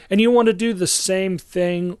is. And you want to do the same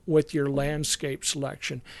thing with your landscape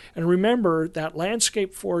selection. And remember, that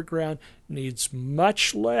landscape foreground needs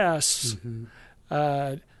much less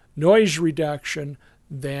noise reduction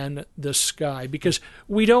than the sky, because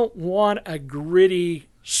we don't want a gritty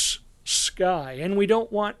sky, and we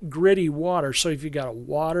don't want gritty water. So if you got a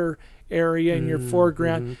water area in your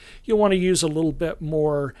foreground, you want to use a little bit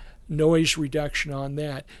more noise reduction on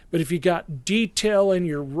that. But if you got detail in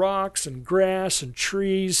your rocks and grass and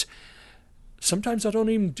trees, sometimes I don't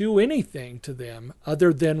even do anything to them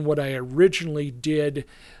other than what I originally did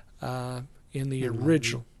in the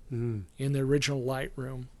original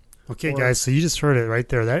Lightroom. Okay, guys, so you just heard it right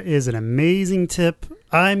there. That is an amazing tip.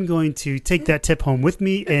 I'm going to take that tip home with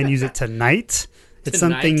me and use it tonight. It's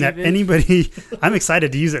something that I'm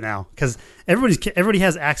excited to use it now because everybody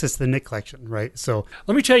has access to the NIC collection, right? So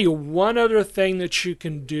let me tell you one other thing that you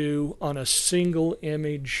can do on a single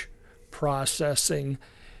image processing,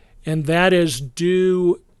 and that is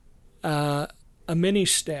do a mini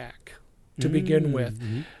stack to begin with.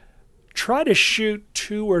 Try to shoot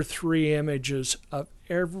 2 or 3 images of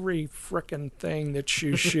every frickin' thing that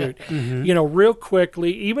you shoot, real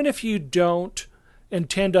quickly, even if you don't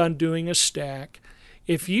intend on doing a stack.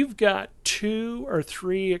 If you've got 2 or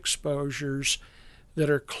 3 exposures that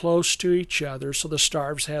are close to each other, so the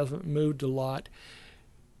stars haven't moved a lot,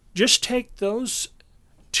 just take those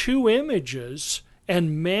 2 images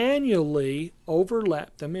and manually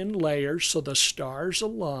overlap them in layers so the stars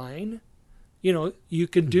align. You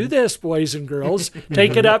can do this, boys and girls.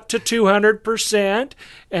 Take it up to 200%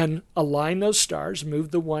 and align those stars,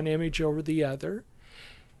 move the one image over the other,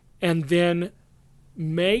 and then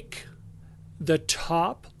make the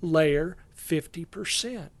top layer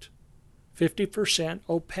 50%. 50%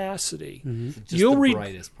 opacity. So just the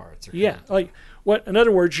brightest parts. In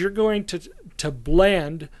other words, you're going to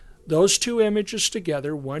blend those 2 images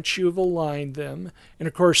together once you've aligned them. And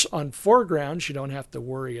of course, on foregrounds, you don't have to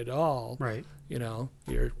worry at all. Right.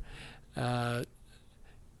 You're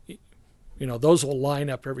those will line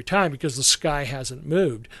up every time because the sky hasn't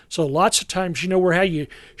moved. So lots of times, where how you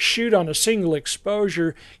shoot on a single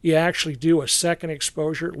exposure, you actually do a second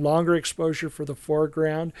exposure, longer exposure for the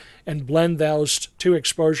foreground, and blend those two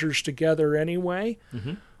exposures together anyway.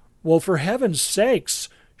 Mm-hmm. Well, for heaven's sakes,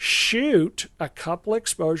 shoot a couple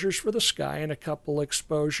exposures for the sky and a couple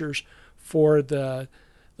exposures for the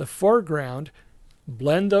foreground.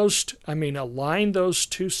 Blend those, align those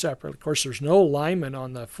two separately. Of course, there's no alignment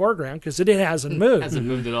on the foreground because it hasn't moved. It hasn't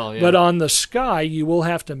moved at all, yeah. But on the sky, you will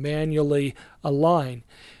have to manually align.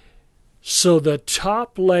 So the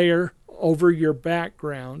top layer over your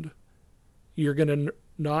background, you're going to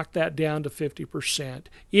knock that down to 50%.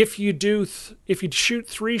 If you shoot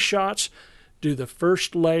 3 shots, do the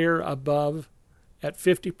first layer above at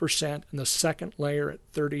 50% and the second layer at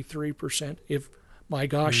 33%. If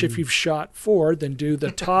you've shot 4, then do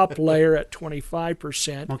the top layer at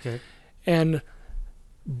 25%. Okay. And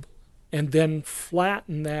then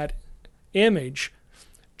flatten that image.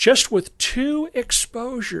 Just with 2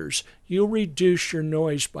 exposures, you'll reduce your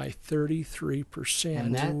noise by 33%.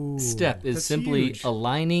 And that step is simply huge.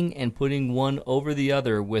 Aligning and putting one over the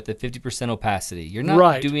other with a 50% opacity. You're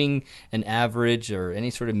not doing an average or any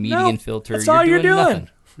sort of median filter. That's all you're doing.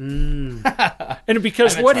 Nothing. And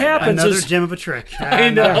because what happens another is... gem of a trick. I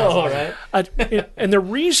know, right? And the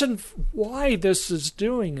reason why this is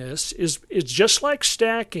doing this is it's just like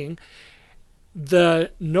stacking.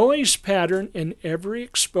 The noise pattern in every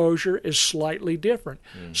exposure is slightly different.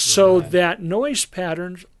 So that noise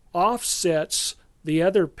pattern offsets the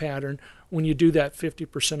other pattern when you do that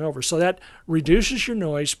 50% over. So that reduces your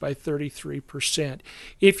noise by 33%.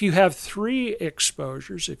 If you have 3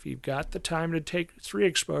 exposures, if you've got the time to take 3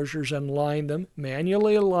 exposures and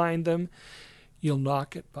manually align them, you'll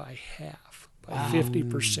knock it by half, by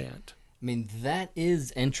 50%. That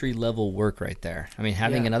is entry-level work right there.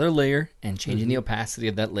 Having another layer and changing the opacity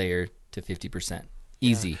of that layer to 50%.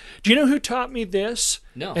 Easy. Do you know who taught me this?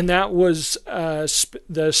 No. And that was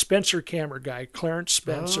the Spencer camera guy, Clarence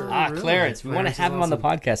Spencer. Really? Clarence. We want to have him on the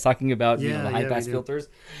podcast talking about the high-pass filters.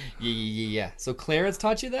 Yeah. So Clarence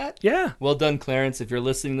taught you that? Yeah. Well done, Clarence. If you're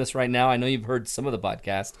listening to this right now, I know you've heard some of the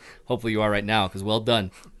podcast. Hopefully you are right now, because well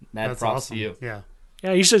done. Mad props to you. Yeah.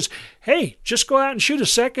 Yeah, he says, hey, just go out and shoot a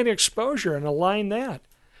second exposure and align that.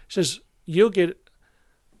 He says, you'll get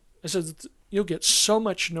so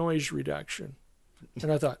much noise reduction.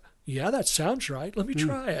 And I thought, yeah, that sounds right. Let me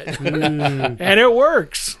try it. And it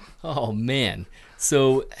works. Oh, man.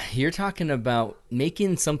 So you're talking about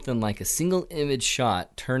making something like a single image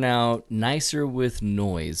shot turn out nicer with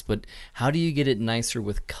noise. But how do you get it nicer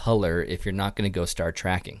with color if you're not going to go start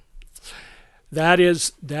tracking? That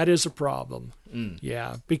is a problem.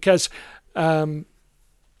 Yeah, because color,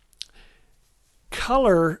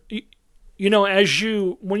 when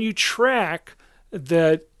you track,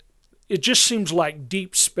 that it just seems like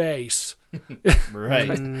deep space.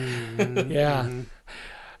 Right. Yeah.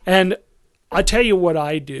 And I tell you what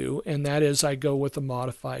I do, and that is I go with a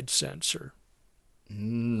modified sensor.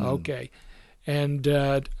 Okay. And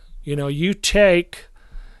you take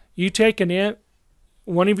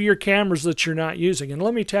one of your cameras that you're not using. And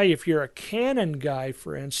let me tell you, if you're a Canon guy,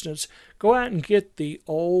 for instance, go out and get the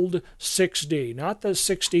old 6D, not the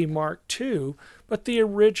 6D Mark II, but the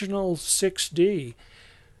original 6D.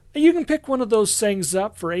 You can pick one of those things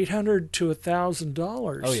up for $800 to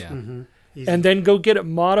 $1,000. Oh, yeah. Mm-hmm. And then go get it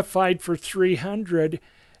modified for $300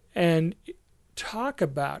 and talk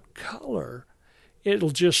about color. It'll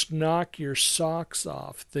just knock your socks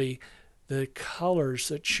off, the colors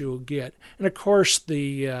that you'll get. And of course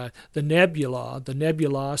the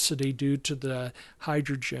nebulosity due to the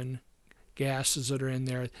hydrogen gases that are in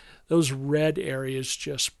there, those red areas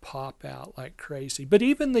just pop out like crazy. But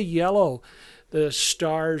even the yellow, the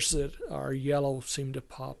stars that are yellow seem to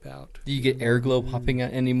pop out. Do you get air glow popping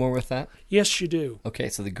out anymore with that? Yes, you do. Okay,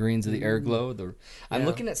 so the greens of the air glow. I'm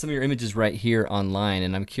looking at some of your images right here online,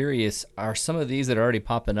 and I'm curious, are some of these that are already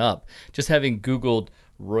popping up? Just having Googled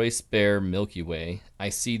Royce Bear Milky Way, I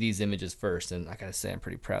see these images first, and I gotta say I'm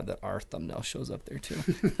pretty proud that our thumbnail shows up there too.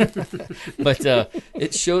 But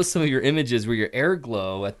it shows some of your images where your air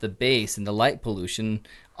glow at the base and the light pollution.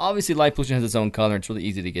 Obviously, light pollution has its own color. It's really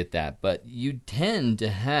easy to get that, but you tend to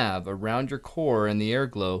have around your core and the air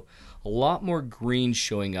glow a lot more green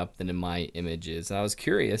showing up than in my images. And I was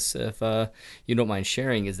curious if you don't mind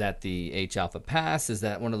sharing, is that the H-alpha pass? Is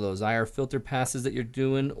that one of those IR filter passes that you're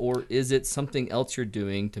doing? Or is it something else you're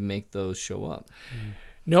doing to make those show up?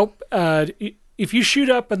 Nope. If you shoot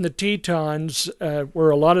up in the Tetons, where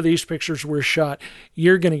a lot of these pictures were shot,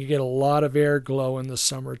 you're going to get a lot of air glow in the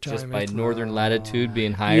summertime. Just by northern latitude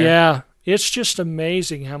being higher? It's just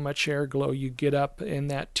amazing how much air glow you get up in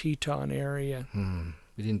that Teton area.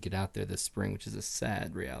 We didn't get out there this spring, which is a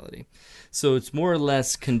sad reality. So it's more or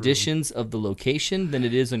less conditions of the location than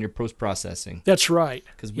it is on your post-processing. That's right.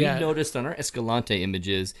 Because we noticed on our Escalante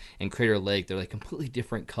images and Crater Lake, they're like completely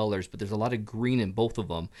different colors, but there's a lot of green in both of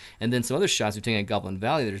them. And then some other shots we've taken at Goblin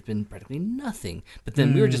Valley, there's been practically nothing. But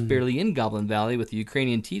then we were just barely in Goblin Valley with the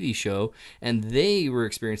Ukrainian TV show, and they were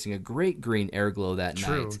experiencing a great green air glow that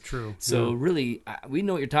night. True. So really, we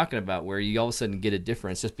know what you're talking about, where you all of a sudden get a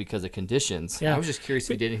difference just because of conditions. I was just curious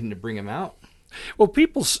if you did anything to bring them out. Well,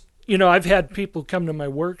 I've had people come to my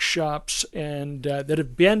workshops and that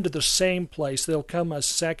have been to the same place. They'll come a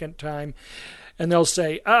second time, and they'll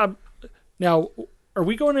say, now, are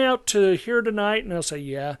we going out to here tonight? And I'll say,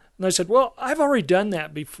 yeah. And I said, well, I've already done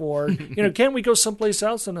that before. Can't we go someplace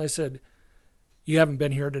else? And I said, you haven't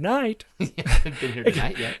been here tonight. Haven't been here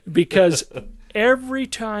tonight yet. Because every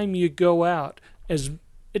time you go out,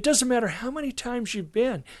 it doesn't matter how many times you've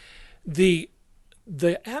been, the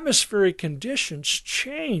atmospheric conditions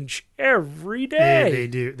change every day. They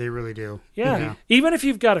do. They really do. Yeah. Even if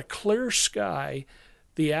you've got a clear sky,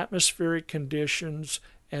 the atmospheric conditions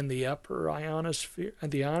and the upper ionosphere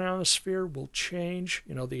and the ionosphere will change,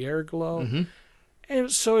 the air glow.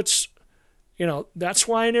 And so it's, that's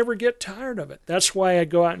why I never get tired of it. That's why I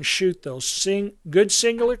go out and shoot those good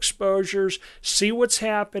single exposures, see what's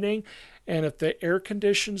happening. And if the air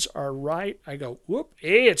conditions are right, I go, whoop,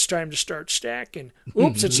 hey, it's time to start stacking.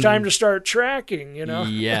 Oops, it's time to start tracking,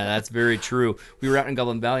 Yeah, that's very true. We were out in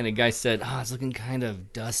Goblin Valley, and a guy said, it's looking kind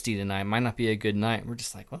of dusty tonight. Might not be a good night. And we're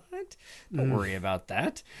just like, what? Don't worry about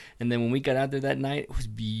that. And then when we got out there that night, it was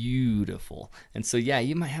beautiful. And so,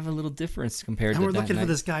 you might have a little difference compared to that night. And we're looking for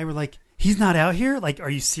this guy. We're like, he's not out here? Like,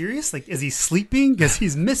 are you serious? Like, is he sleeping? Because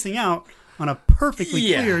he's missing out on a perfectly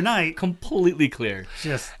clear night. Completely clear.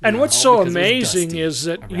 And what's so amazing is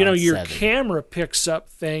that, your camera picks up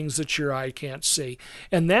things that your eye can't see.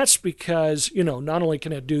 And that's because, not only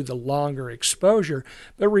can it do the longer exposure,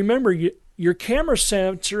 but remember, your camera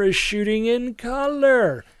sensor is shooting in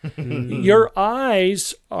color. Your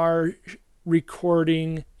eyes are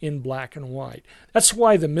recording in black and white. That's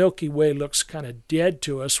why the Milky Way looks kind of dead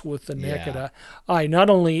to us with the naked eye. Not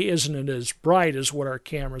only isn't it as bright as what our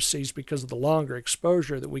camera sees because of the longer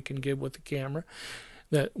exposure that we can give with the camera,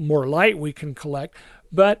 the more light we can collect,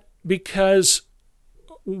 but because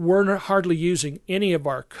we're hardly using any of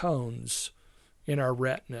our cones in our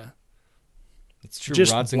retina. It's true.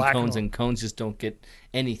 Just rods and cones just don't get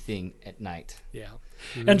anything at night. Yeah.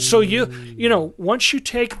 And so once you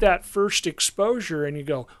take that first exposure and you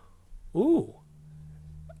go, ooh,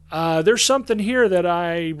 there's something here that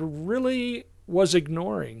I really was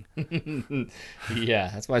ignoring. Yeah,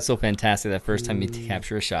 that's why it's so fantastic that first time you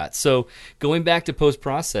capture a shot. So going back to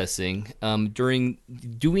post-processing, during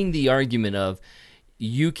doing the argument of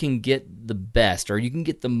you can get the best or you can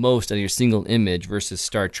get the most out of your single image versus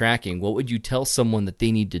star tracking, what would you tell someone that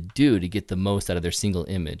they need to do to get the most out of their single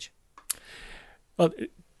image? Well,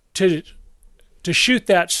 to shoot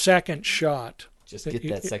that second shot. Just get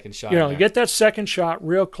that second shot. Get that second shot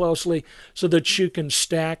real closely so that you can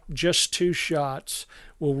stack just 2 shots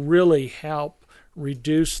will really help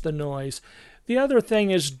reduce the noise. The other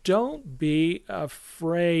thing is don't be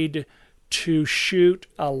afraid to shoot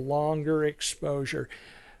a longer exposure.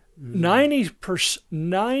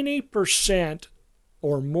 90%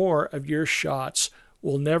 or more of your shots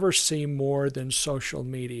will never see more than social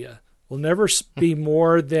media. Will never be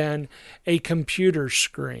more than a computer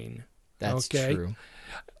screen. That's true.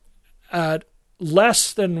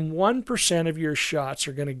 Less than 1% of your shots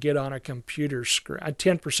are going to get on a computer screen.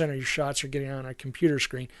 10% of your shots are getting on a computer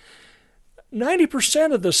screen.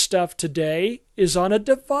 90% of the stuff today is on a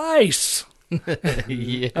device.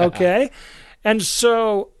 Okay? And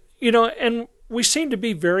so, and we seem to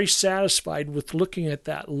be very satisfied with looking at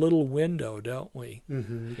that little window, don't we?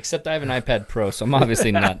 Mm-hmm. Except I have an iPad Pro, so I'm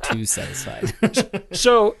obviously not too satisfied.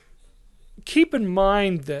 So keep in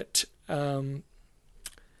mind that that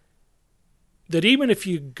even if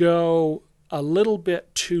you go a little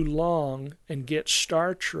bit too long and get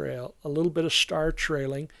a little bit of star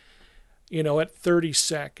trailing, at 30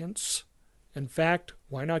 seconds. In fact,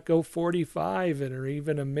 why not go 45 or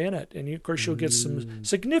even a minute? And of course, you'll get some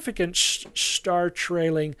significant star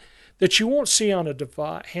trailing that you won't see on a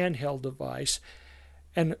handheld device.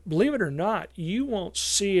 And believe it or not, you won't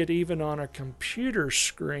see it even on a computer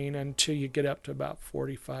screen until you get up to about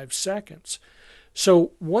 45 seconds.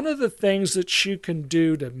 So one of the things that you can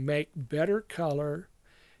do to make better color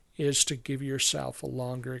is to give yourself a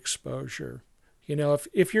longer exposure.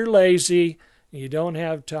 If you're lazy and you don't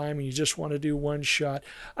have time and you just want to do one shot.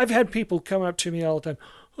 I've had people come up to me all the time.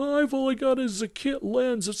 Oh, I've only got a Zakit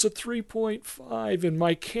lens. It's a 3.5, and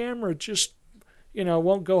my camera just,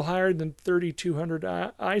 won't go higher than 3200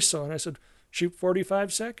 ISO. And I said, shoot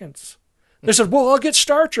 45 seconds. They said, well, I'll get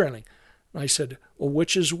star trailing. And I said, well,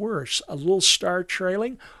 which is worse, a little star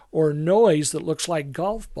trailing or noise that looks like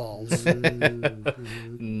golf balls? Very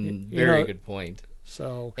good point.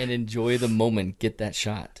 So, and enjoy the moment. Get that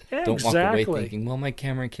shot. Yeah, Don't walk away thinking, well, my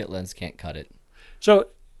camera and kit lens can't cut it. So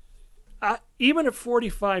even at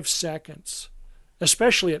 45 seconds,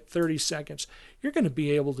 especially at 30 seconds, you're going to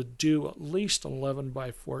be able to do at least 11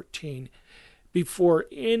 by 14 before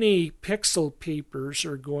any pixel peepers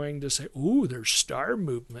are going to say, ooh, there's star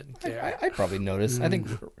movement there. I probably notice. I think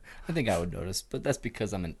I would notice, but that's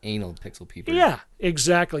because I'm an anal pixel peeper. Yeah,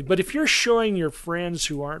 exactly. But if you're showing your friends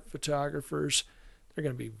who aren't photographers, they're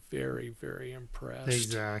going to be very, very impressed.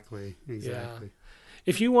 Exactly. Yeah.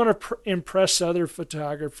 If you want to impress other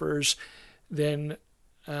photographers, then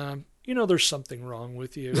there's something wrong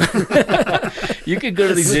with you. You could go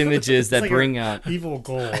to these images that bring out evil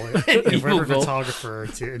goal. Evil goal. Photographer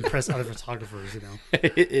to impress other photographers.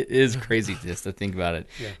 It is crazy just to think about it.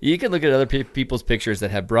 Yeah. You can look at other people's pictures that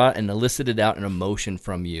have brought and elicited out an emotion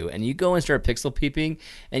from you, and you go and start pixel peeping,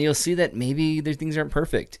 and you'll see that maybe their things aren't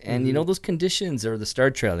perfect, and those conditions or the star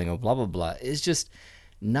trailing or blah blah blah is just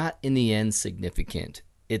not in the end significant.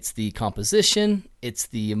 It's the composition, it's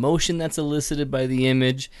the emotion that's elicited by the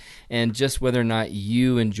image, and just whether or not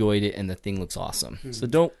you enjoyed it and the thing looks awesome. So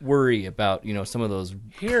don't worry about, some of those.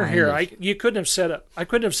 You couldn't have said it. I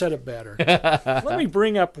couldn't have said it better. Let me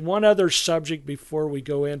bring up one other subject before we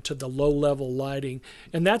go into the low-level lighting,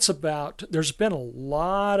 and that's about. There's been a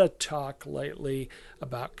lot of talk lately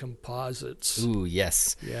about composites. Ooh,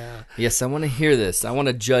 yes. Yeah. Yes, I want to hear this. I want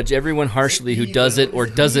to judge everyone harshly who does it or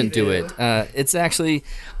doesn't do it. It's actually,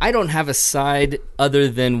 I don't have a side other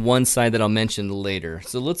than one side that I'll mention later.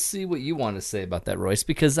 So let's see what you want to say about that, Royce,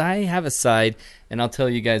 because I have a side, and I'll tell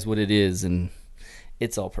you guys what it is, and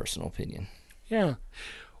it's all personal opinion. Yeah.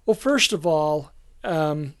 Well, first of all,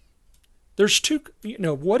 there's two,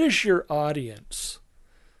 what is your audience?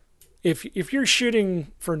 If you're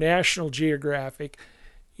shooting for National Geographic,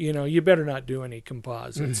 you better not do any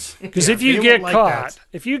composites, because if you get caught,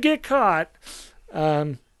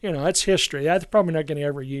 that's history. That's probably not going to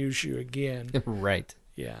ever use you again. Right.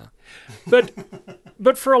 Yeah.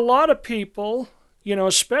 But for a lot of people,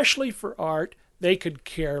 especially for art, they could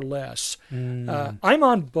care less. I'm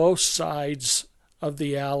on both sides of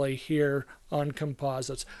the alley here on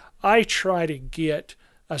composites. I try to get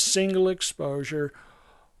a single exposure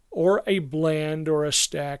or a blend or a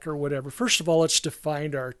stack or whatever. First of all, let's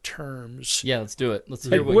define our terms. Yeah, let's do it. Let's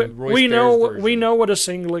hear what Royce we know what a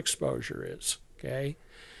single exposure is, okay?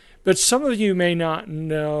 But some of you may not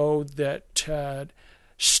know that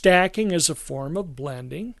stacking is a form of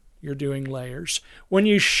blending. You're doing layers. When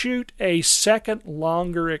you shoot a second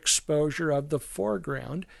longer exposure of the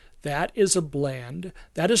foreground, that is a blend.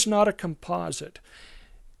 That is not a composite.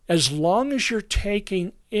 As long as you're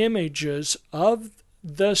taking images of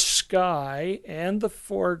the sky and the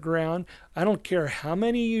foreground, I don't care how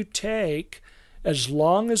many you take, as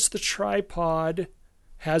long as the tripod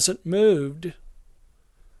hasn't moved,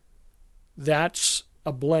 that's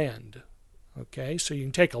a blend. Okay, so you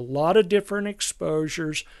can take a lot of different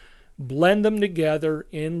exposures, blend them together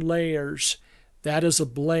in layers. That is a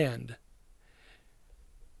blend.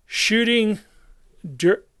 Shooting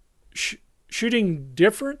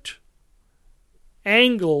different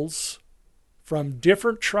angles from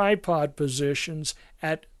different tripod positions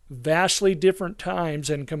at vastly different times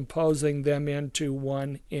and composing them into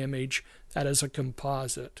one image, that is a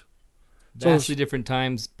composite. Vastly different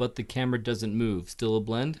times, but the camera doesn't move. Still a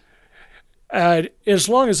blend? As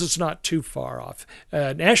long as it's not too far off.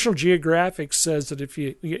 National Geographic says that if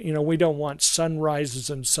we don't want sunrises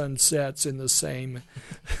and sunsets in the same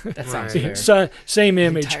that sounds fair. Same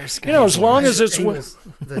image. As long as it's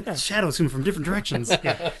the shadows coming from different directions.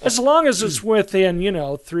 Yeah. As long as it's within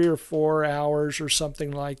 3 or 4 hours or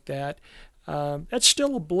something like that, that's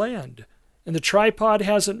still a blend. And the tripod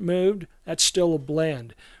hasn't moved, that's still a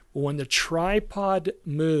blend. But when the tripod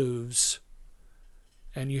moves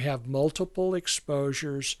and you have multiple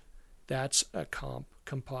exposures, that's a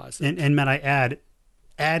composite. And might I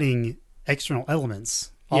adding external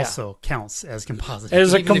elements also counts as composite.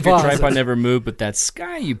 As a Even composite. If your tripod never moved, but that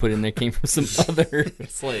sky you put in there came from some other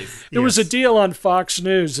place. There was a deal on Fox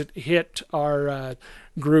News that hit our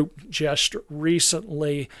group just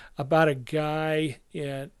recently about a guy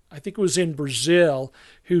I think it was in Brazil,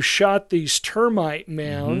 who shot these termite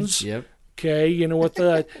mounds. Yep. Okay, with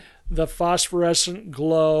the the phosphorescent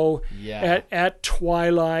glow at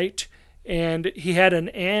twilight, and he had an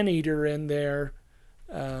anteater in there,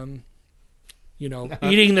 eating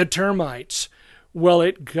the termites. Well,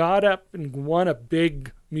 it got up and won a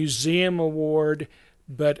big museum award,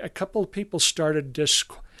 but a couple of people started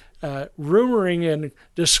rumoring and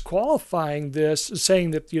disqualifying this,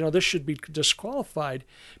 saying that this should be disqualified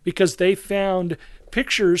because they found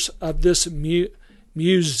pictures of this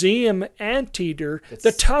museum anteater.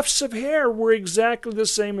 The tufts of hair were exactly the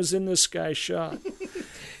same as in this guy's shot.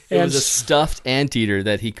 It was a stuffed anteater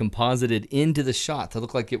that he composited into the shot to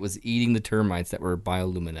look like it was eating the termites that were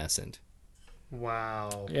bioluminescent.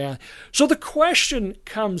 Wow. Yeah. So the question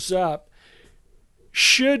comes up,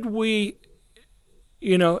 should we,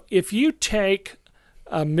 if you take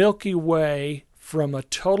a Milky Way from a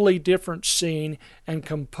totally different scene and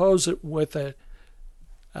compose it with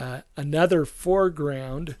another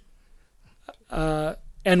foreground,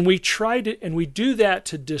 and we do that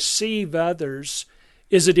to deceive others,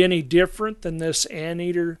 is it any different than this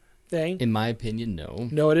anteater thing? In my opinion, no.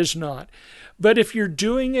 No, it is not. But if you're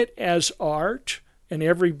doing it as art and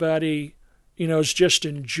everybody, is just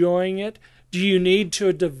enjoying it, do you need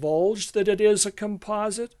to divulge that it is a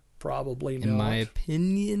composite? Probably not. In my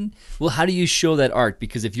opinion. Well, how do you show that art?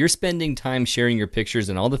 Because if you're spending time sharing your pictures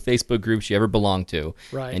in all the Facebook groups you ever belong to,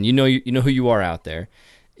 right, and you know who you are out there,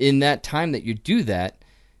 in that time that you do that,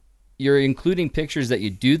 you're including pictures that you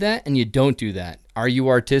do that and you don't do that. Are you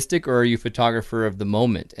artistic or are you photographer of the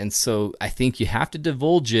moment? And so I think you have to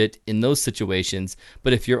divulge it in those situations.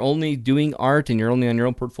 But if you're only doing art and you're only on your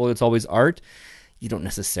own portfolio, it's always art, you don't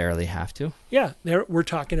necessarily have to. Yeah, we're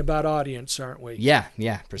talking about audience, aren't we? Yeah,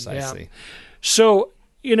 precisely. Yeah. So,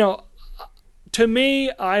 to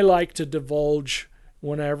me, I like to divulge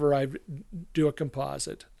whenever I do a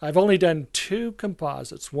composite. I've only done 2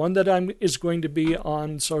 composites. One that is going to be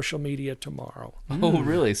on social media tomorrow. Oh,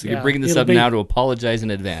 really? So you're bringing this up now to apologize in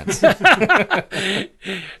advance.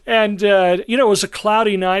 And, it was a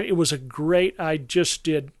cloudy night. It was I just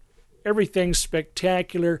did everything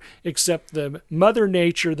spectacular except the Mother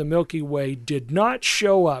Nature, the Milky Way, did not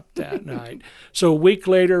show up that night. So a week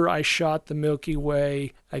later, I shot the Milky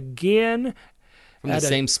Way again. From the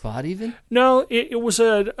same spot even? No, it was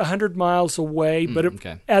 100 miles away, but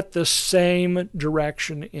at the same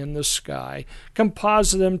direction in the sky.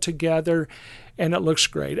 Composite them together, and it looks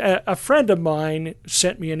great. A friend of mine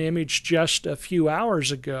sent me an image just a few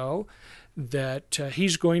hours ago that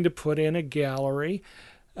he's going to put in a gallery,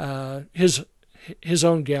 his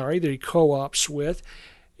own gallery that he co-ops with,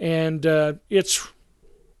 and it's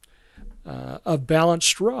of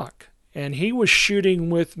balanced rock. And he was shooting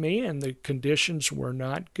with me, and the conditions were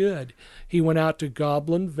not good. He went out to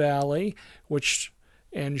Goblin Valley,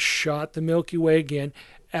 and shot the Milky Way again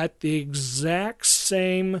at the exact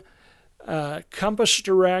same compass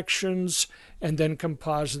directions, and then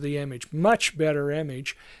composite the image. Much better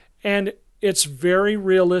image. And it's very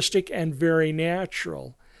realistic and very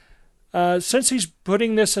natural. Since he's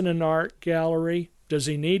putting this in an art gallery, does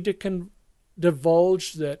he need to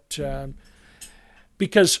divulge that?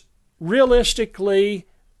 Because realistically,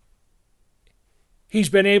 he's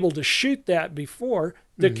been able to shoot that before.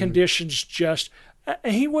 The conditions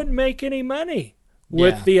he wouldn't make any money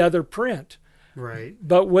with the other print. Right.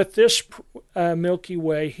 But with this Milky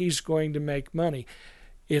Way, he's going to make money.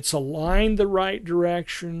 It's aligned the right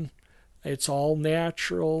direction. It's all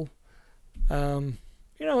natural.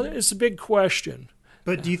 It's a big question.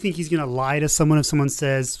 But do you think he's going to lie to someone if someone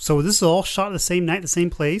says, so this is all shot the same night, the same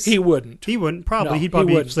place? He wouldn't. He wouldn't, probably. No, He'd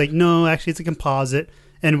probably be like, no, actually it's a composite.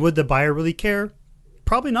 And would the buyer really care?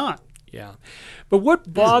 Probably not. Yeah. But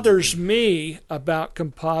what bothers me about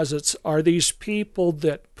composites are these people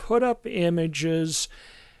that put up images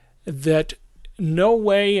that no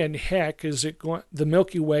way in heck is it going, the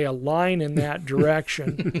Milky Way align in that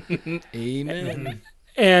direction. Amen.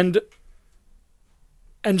 And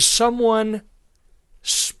someone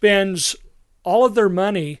spends all of their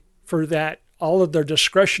money for that, all of their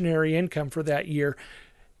discretionary income for that year,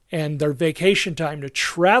 and their vacation time to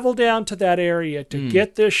travel down to that area to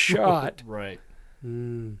get this shot. Right.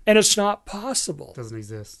 And it's not possible. It doesn't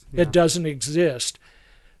exist. Yeah. It doesn't exist.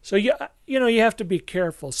 So, you have to be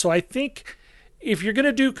careful. So I think if you're going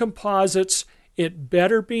to do composites, it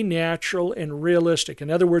better be natural and realistic. In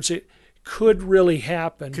other words, it could really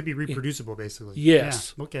happen. Could be reproducible, basically.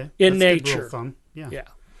 Yes. Yeah. Okay. In That's nature. A good rule of thumb. Yeah.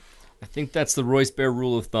 I think that's the Royce Bear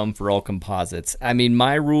rule of thumb for all composites. I mean,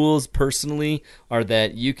 my rules personally are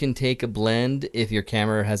that you can take a blend if your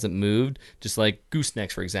camera hasn't moved, just like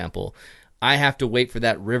goosenecks, for example. I have to wait for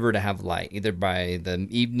that river to have light, either by the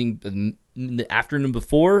evening, the afternoon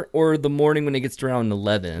before, or the morning when it gets to around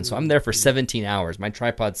 11. And so I'm there for 17 hours. My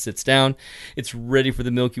tripod sits down. It's ready for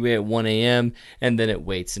the Milky Way at 1 a.m., and then it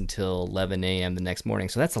waits until 11 a.m. the next morning.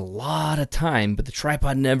 So that's a lot of time, but the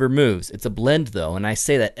tripod never moves. It's a blend, though, and I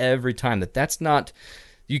say that every time, that's not...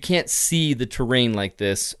 You can't see the terrain like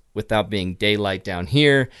this without being daylight down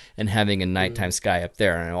here and having a nighttime sky up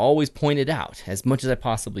there. And I always point it out as much as I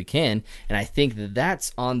possibly can. And I think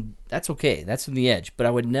that's okay. That's on the edge. But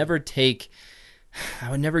I would never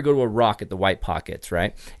go to a rock at the White Pockets,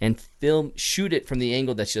 right? And shoot it from the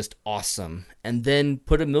angle that's just awesome. And then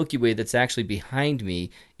put a Milky Way that's actually behind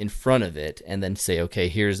me in front of it. And then say, okay,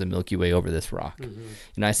 here's the Milky Way over this rock.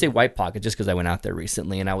 And I say White Pocket just because I went out there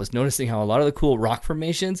recently. And I was noticing how a lot of the cool rock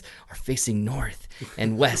formations are facing north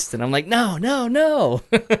and west. And I'm like, no.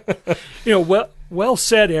 Well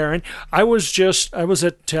said, Aaron. I was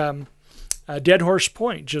at Dead Horse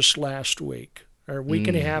Point just last week, or a week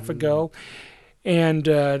and a half ago. And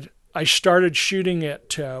I started shooting at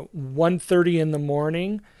 1:30 in the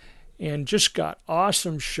morning, and just got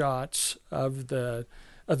awesome shots of the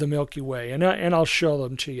Milky Way, and I'll show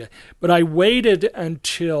them to you. But I waited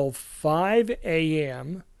until 5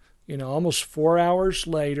 a.m., almost 4 hours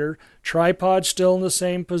later, tripod still in the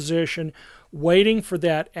same position, waiting for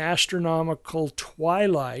that astronomical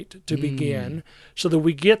twilight to begin, so that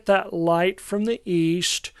we get that light from the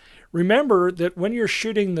east. Remember that when you're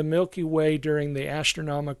shooting the Milky Way during the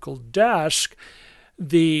astronomical dusk,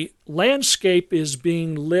 the landscape is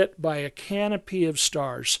being lit by a canopy of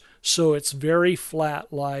stars, so it's very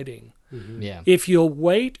flat lighting. Yeah. If you'll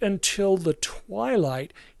wait until the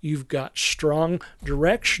twilight, you've got strong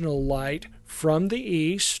directional light from the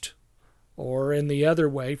east, or in the other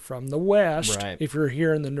way from the west, right, if you're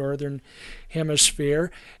here in the northern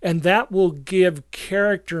hemisphere, and that will give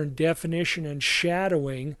character and definition and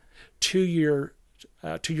shadowing to your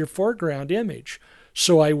foreground image.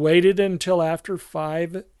 So I waited until after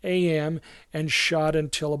 5 a.m. and shot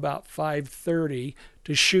until about 5:30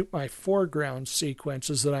 to shoot my foreground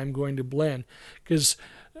sequences that I'm going to blend. Because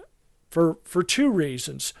for two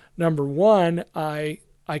reasons. Number one, I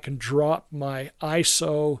can drop my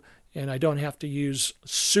ISO, and I don't have to use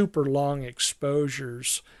super long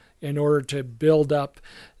exposures in order to build up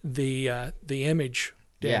the image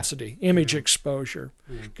density, image exposure,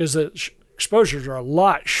 because the exposures are a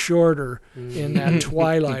lot shorter in that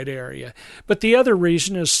twilight area. But the other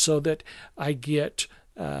reason is so that I get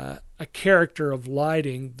a character of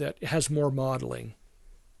lighting that has more modeling.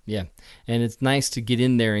 Yeah, and it's nice to get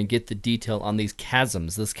in there and get the detail on these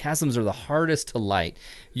chasms. Those chasms are the hardest to light.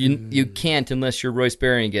 You can't, unless you're Royce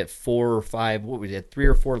Barry, and get 4 or 5, 3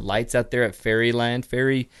 or 4 lights out there at Fairyland.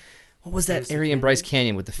 What was that area in Bryce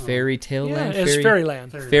Canyon with the fairy tale land? Yeah, it's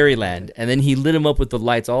Fairyland. Fairyland. And then he lit them up with the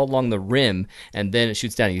lights all along the rim, and then it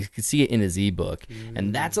shoots down. You can see it in his ebook.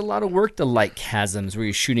 And that's a lot of work to light chasms where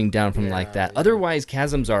you're shooting down from like that. Otherwise,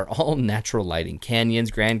 chasms are all natural lighting. Canyons,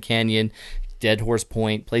 Grand Canyon, Dead Horse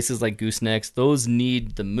Point, places like Goosenecks, those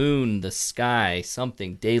need the moon, the sky,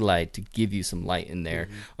 something, daylight to give you some light in there.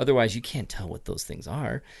 Otherwise, you can't tell what those things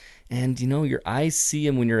are. And, your eyes see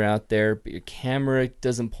them when you're out there, but your camera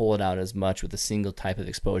doesn't pull it out as much with a single type of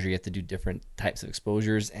exposure. You have to do different types of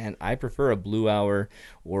exposures, and I prefer a blue hour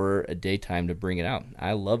or a daytime to bring it out.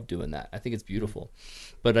 I love doing that. I think it's beautiful.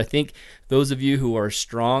 But I think those of you who are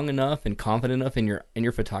strong enough and confident enough in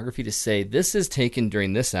your photography to say, this is taken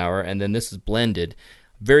during this hour, and then this is blended,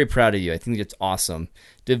 very proud of you. I think it's awesome.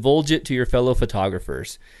 Divulge it to your fellow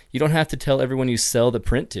photographers. You don't have to tell everyone you sell the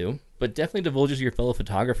print to, but definitely divulge it to your fellow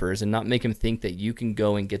photographers and not make them think that you can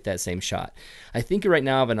go and get that same shot. I think right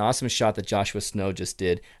now I have an awesome shot that Joshua Snow just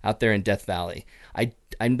did out there in Death Valley. I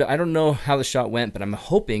don't know how the shot went, but I'm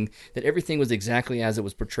hoping that everything was exactly as it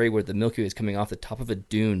was portrayed, where the Milky Way is coming off the top of a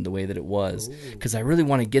dune the way that it was, because I really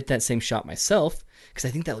want to get that same shot myself, because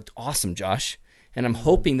I think that looked awesome, Josh. And I'm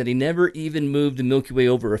hoping that he never even moved the Milky Way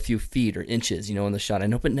over a few feet or inches, in the shot. I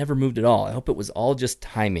hope it never moved at all. I hope it was all just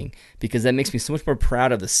timing, because that makes me so much more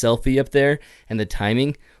proud of the selfie up there and the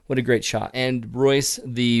timing. What a great shot. And Royce,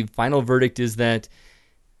 the final verdict is that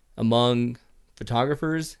among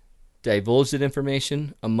photographers, divulge that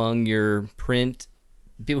information. Among your print,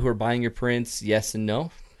 people who are buying your prints, yes and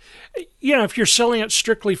no. If you're selling it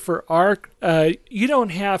strictly for art, you don't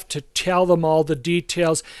have to tell them all the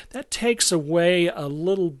details. That takes away a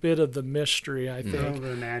little bit of the mystery, I think. A little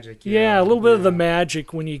bit of magic. Yeah, a little bit of the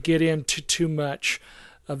magic when you get into too much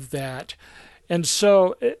of that. And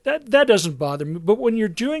so that doesn't bother me. But when you're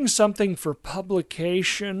doing something for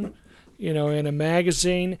publication, in a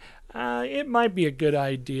magazine, it might be a good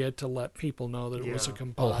idea to let people know that it was a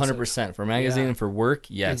composite. 100%. For magazine and for work,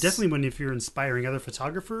 yes. And definitely if you're inspiring other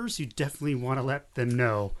photographers, you definitely want to let them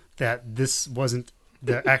know that this wasn't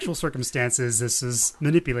the actual circumstances. This is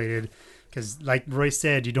manipulated. Because like Roy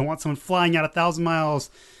said, you don't want someone flying out 1,000 miles,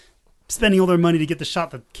 spending all their money to get the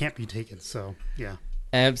shot that can't be taken. So, yeah.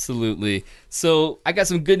 Absolutely. So I got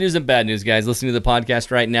some good news and bad news, guys, listening to the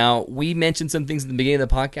podcast right now. We mentioned some things at the beginning of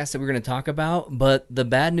the podcast that we're going to talk about, but the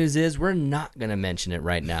bad news is we're not going to mention it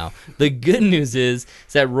right now. The good news is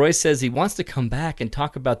that Roy says he wants to come back and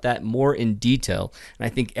talk about that more in detail, and I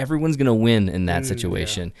think everyone's going to win in that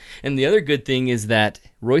situation. Yeah. And the other good thing is that,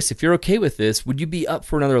 Royce, if you're okay with this, would you be up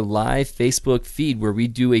for another live Facebook feed where we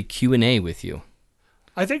do a Q&A with you?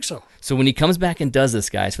 I think so. So when he comes back and does this,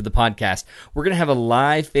 guys, for the podcast, we're going to have a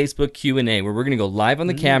live Facebook Q&A where we're going to go live on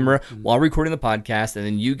the camera while recording the podcast, and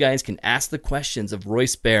then you guys can ask the questions of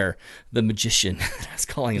Royce Bair, the magician. I was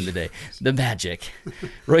calling him today. The magic.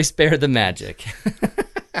 Royce Bair, the magic.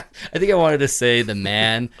 I think I wanted to say the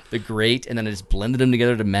man, the great, and then I just blended them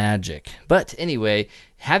together to magic. But anyway,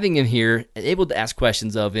 having him here and able to ask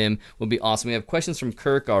questions of him will be awesome. We have questions from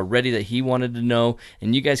Kirk already that he wanted to know,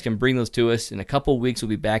 and you guys can bring those to us. In a couple of weeks, we'll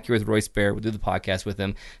be back here with Royce Bair. We'll do the podcast with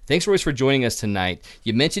him. Thanks, Royce, for joining us tonight.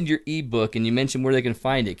 You mentioned your ebook, and you mentioned where they can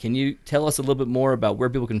find it. Can you tell us a little bit more about where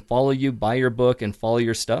people can follow you, buy your book, and follow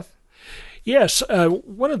your stuff? Yes.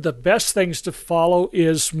 One of the best things to follow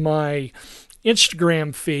is my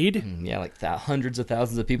Instagram feed. Yeah, like hundreds of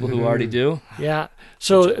thousands of people who already do. Yeah.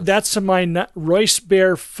 So that's my Royce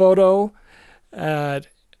Bair photo, and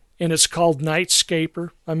it's called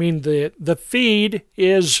Nightscaper. I mean, the feed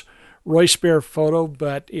is Royce Bair photo,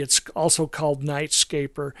 but it's also called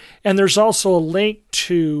Nightscaper. And there's also a link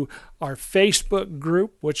to our Facebook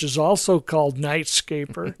group, which is also called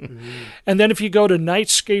Nightscaper. And then if you go to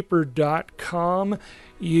nightscaper.com,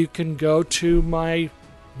 you can go to my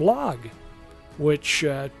blog, which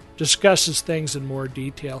discusses things in more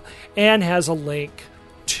detail and has a link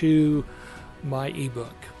to my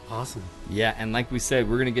ebook. Awesome. Yeah, and like we said,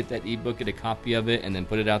 we're going to get that ebook, get a copy of it, and then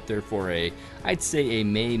put it out there for I'd say a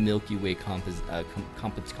May Milky Way competition.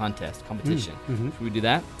 Should we do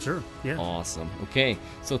that? Sure, yeah. Awesome. Okay,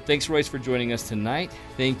 so thanks, Royce, for joining us tonight.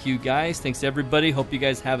 Thank you, guys. Thanks, everybody. Hope you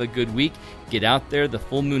guys have a good week. Get out there. The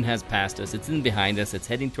full moon has passed us. It's in behind us. It's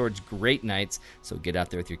heading towards great nights, so get out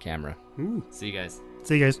there with your camera. See you guys.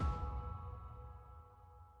 See you guys.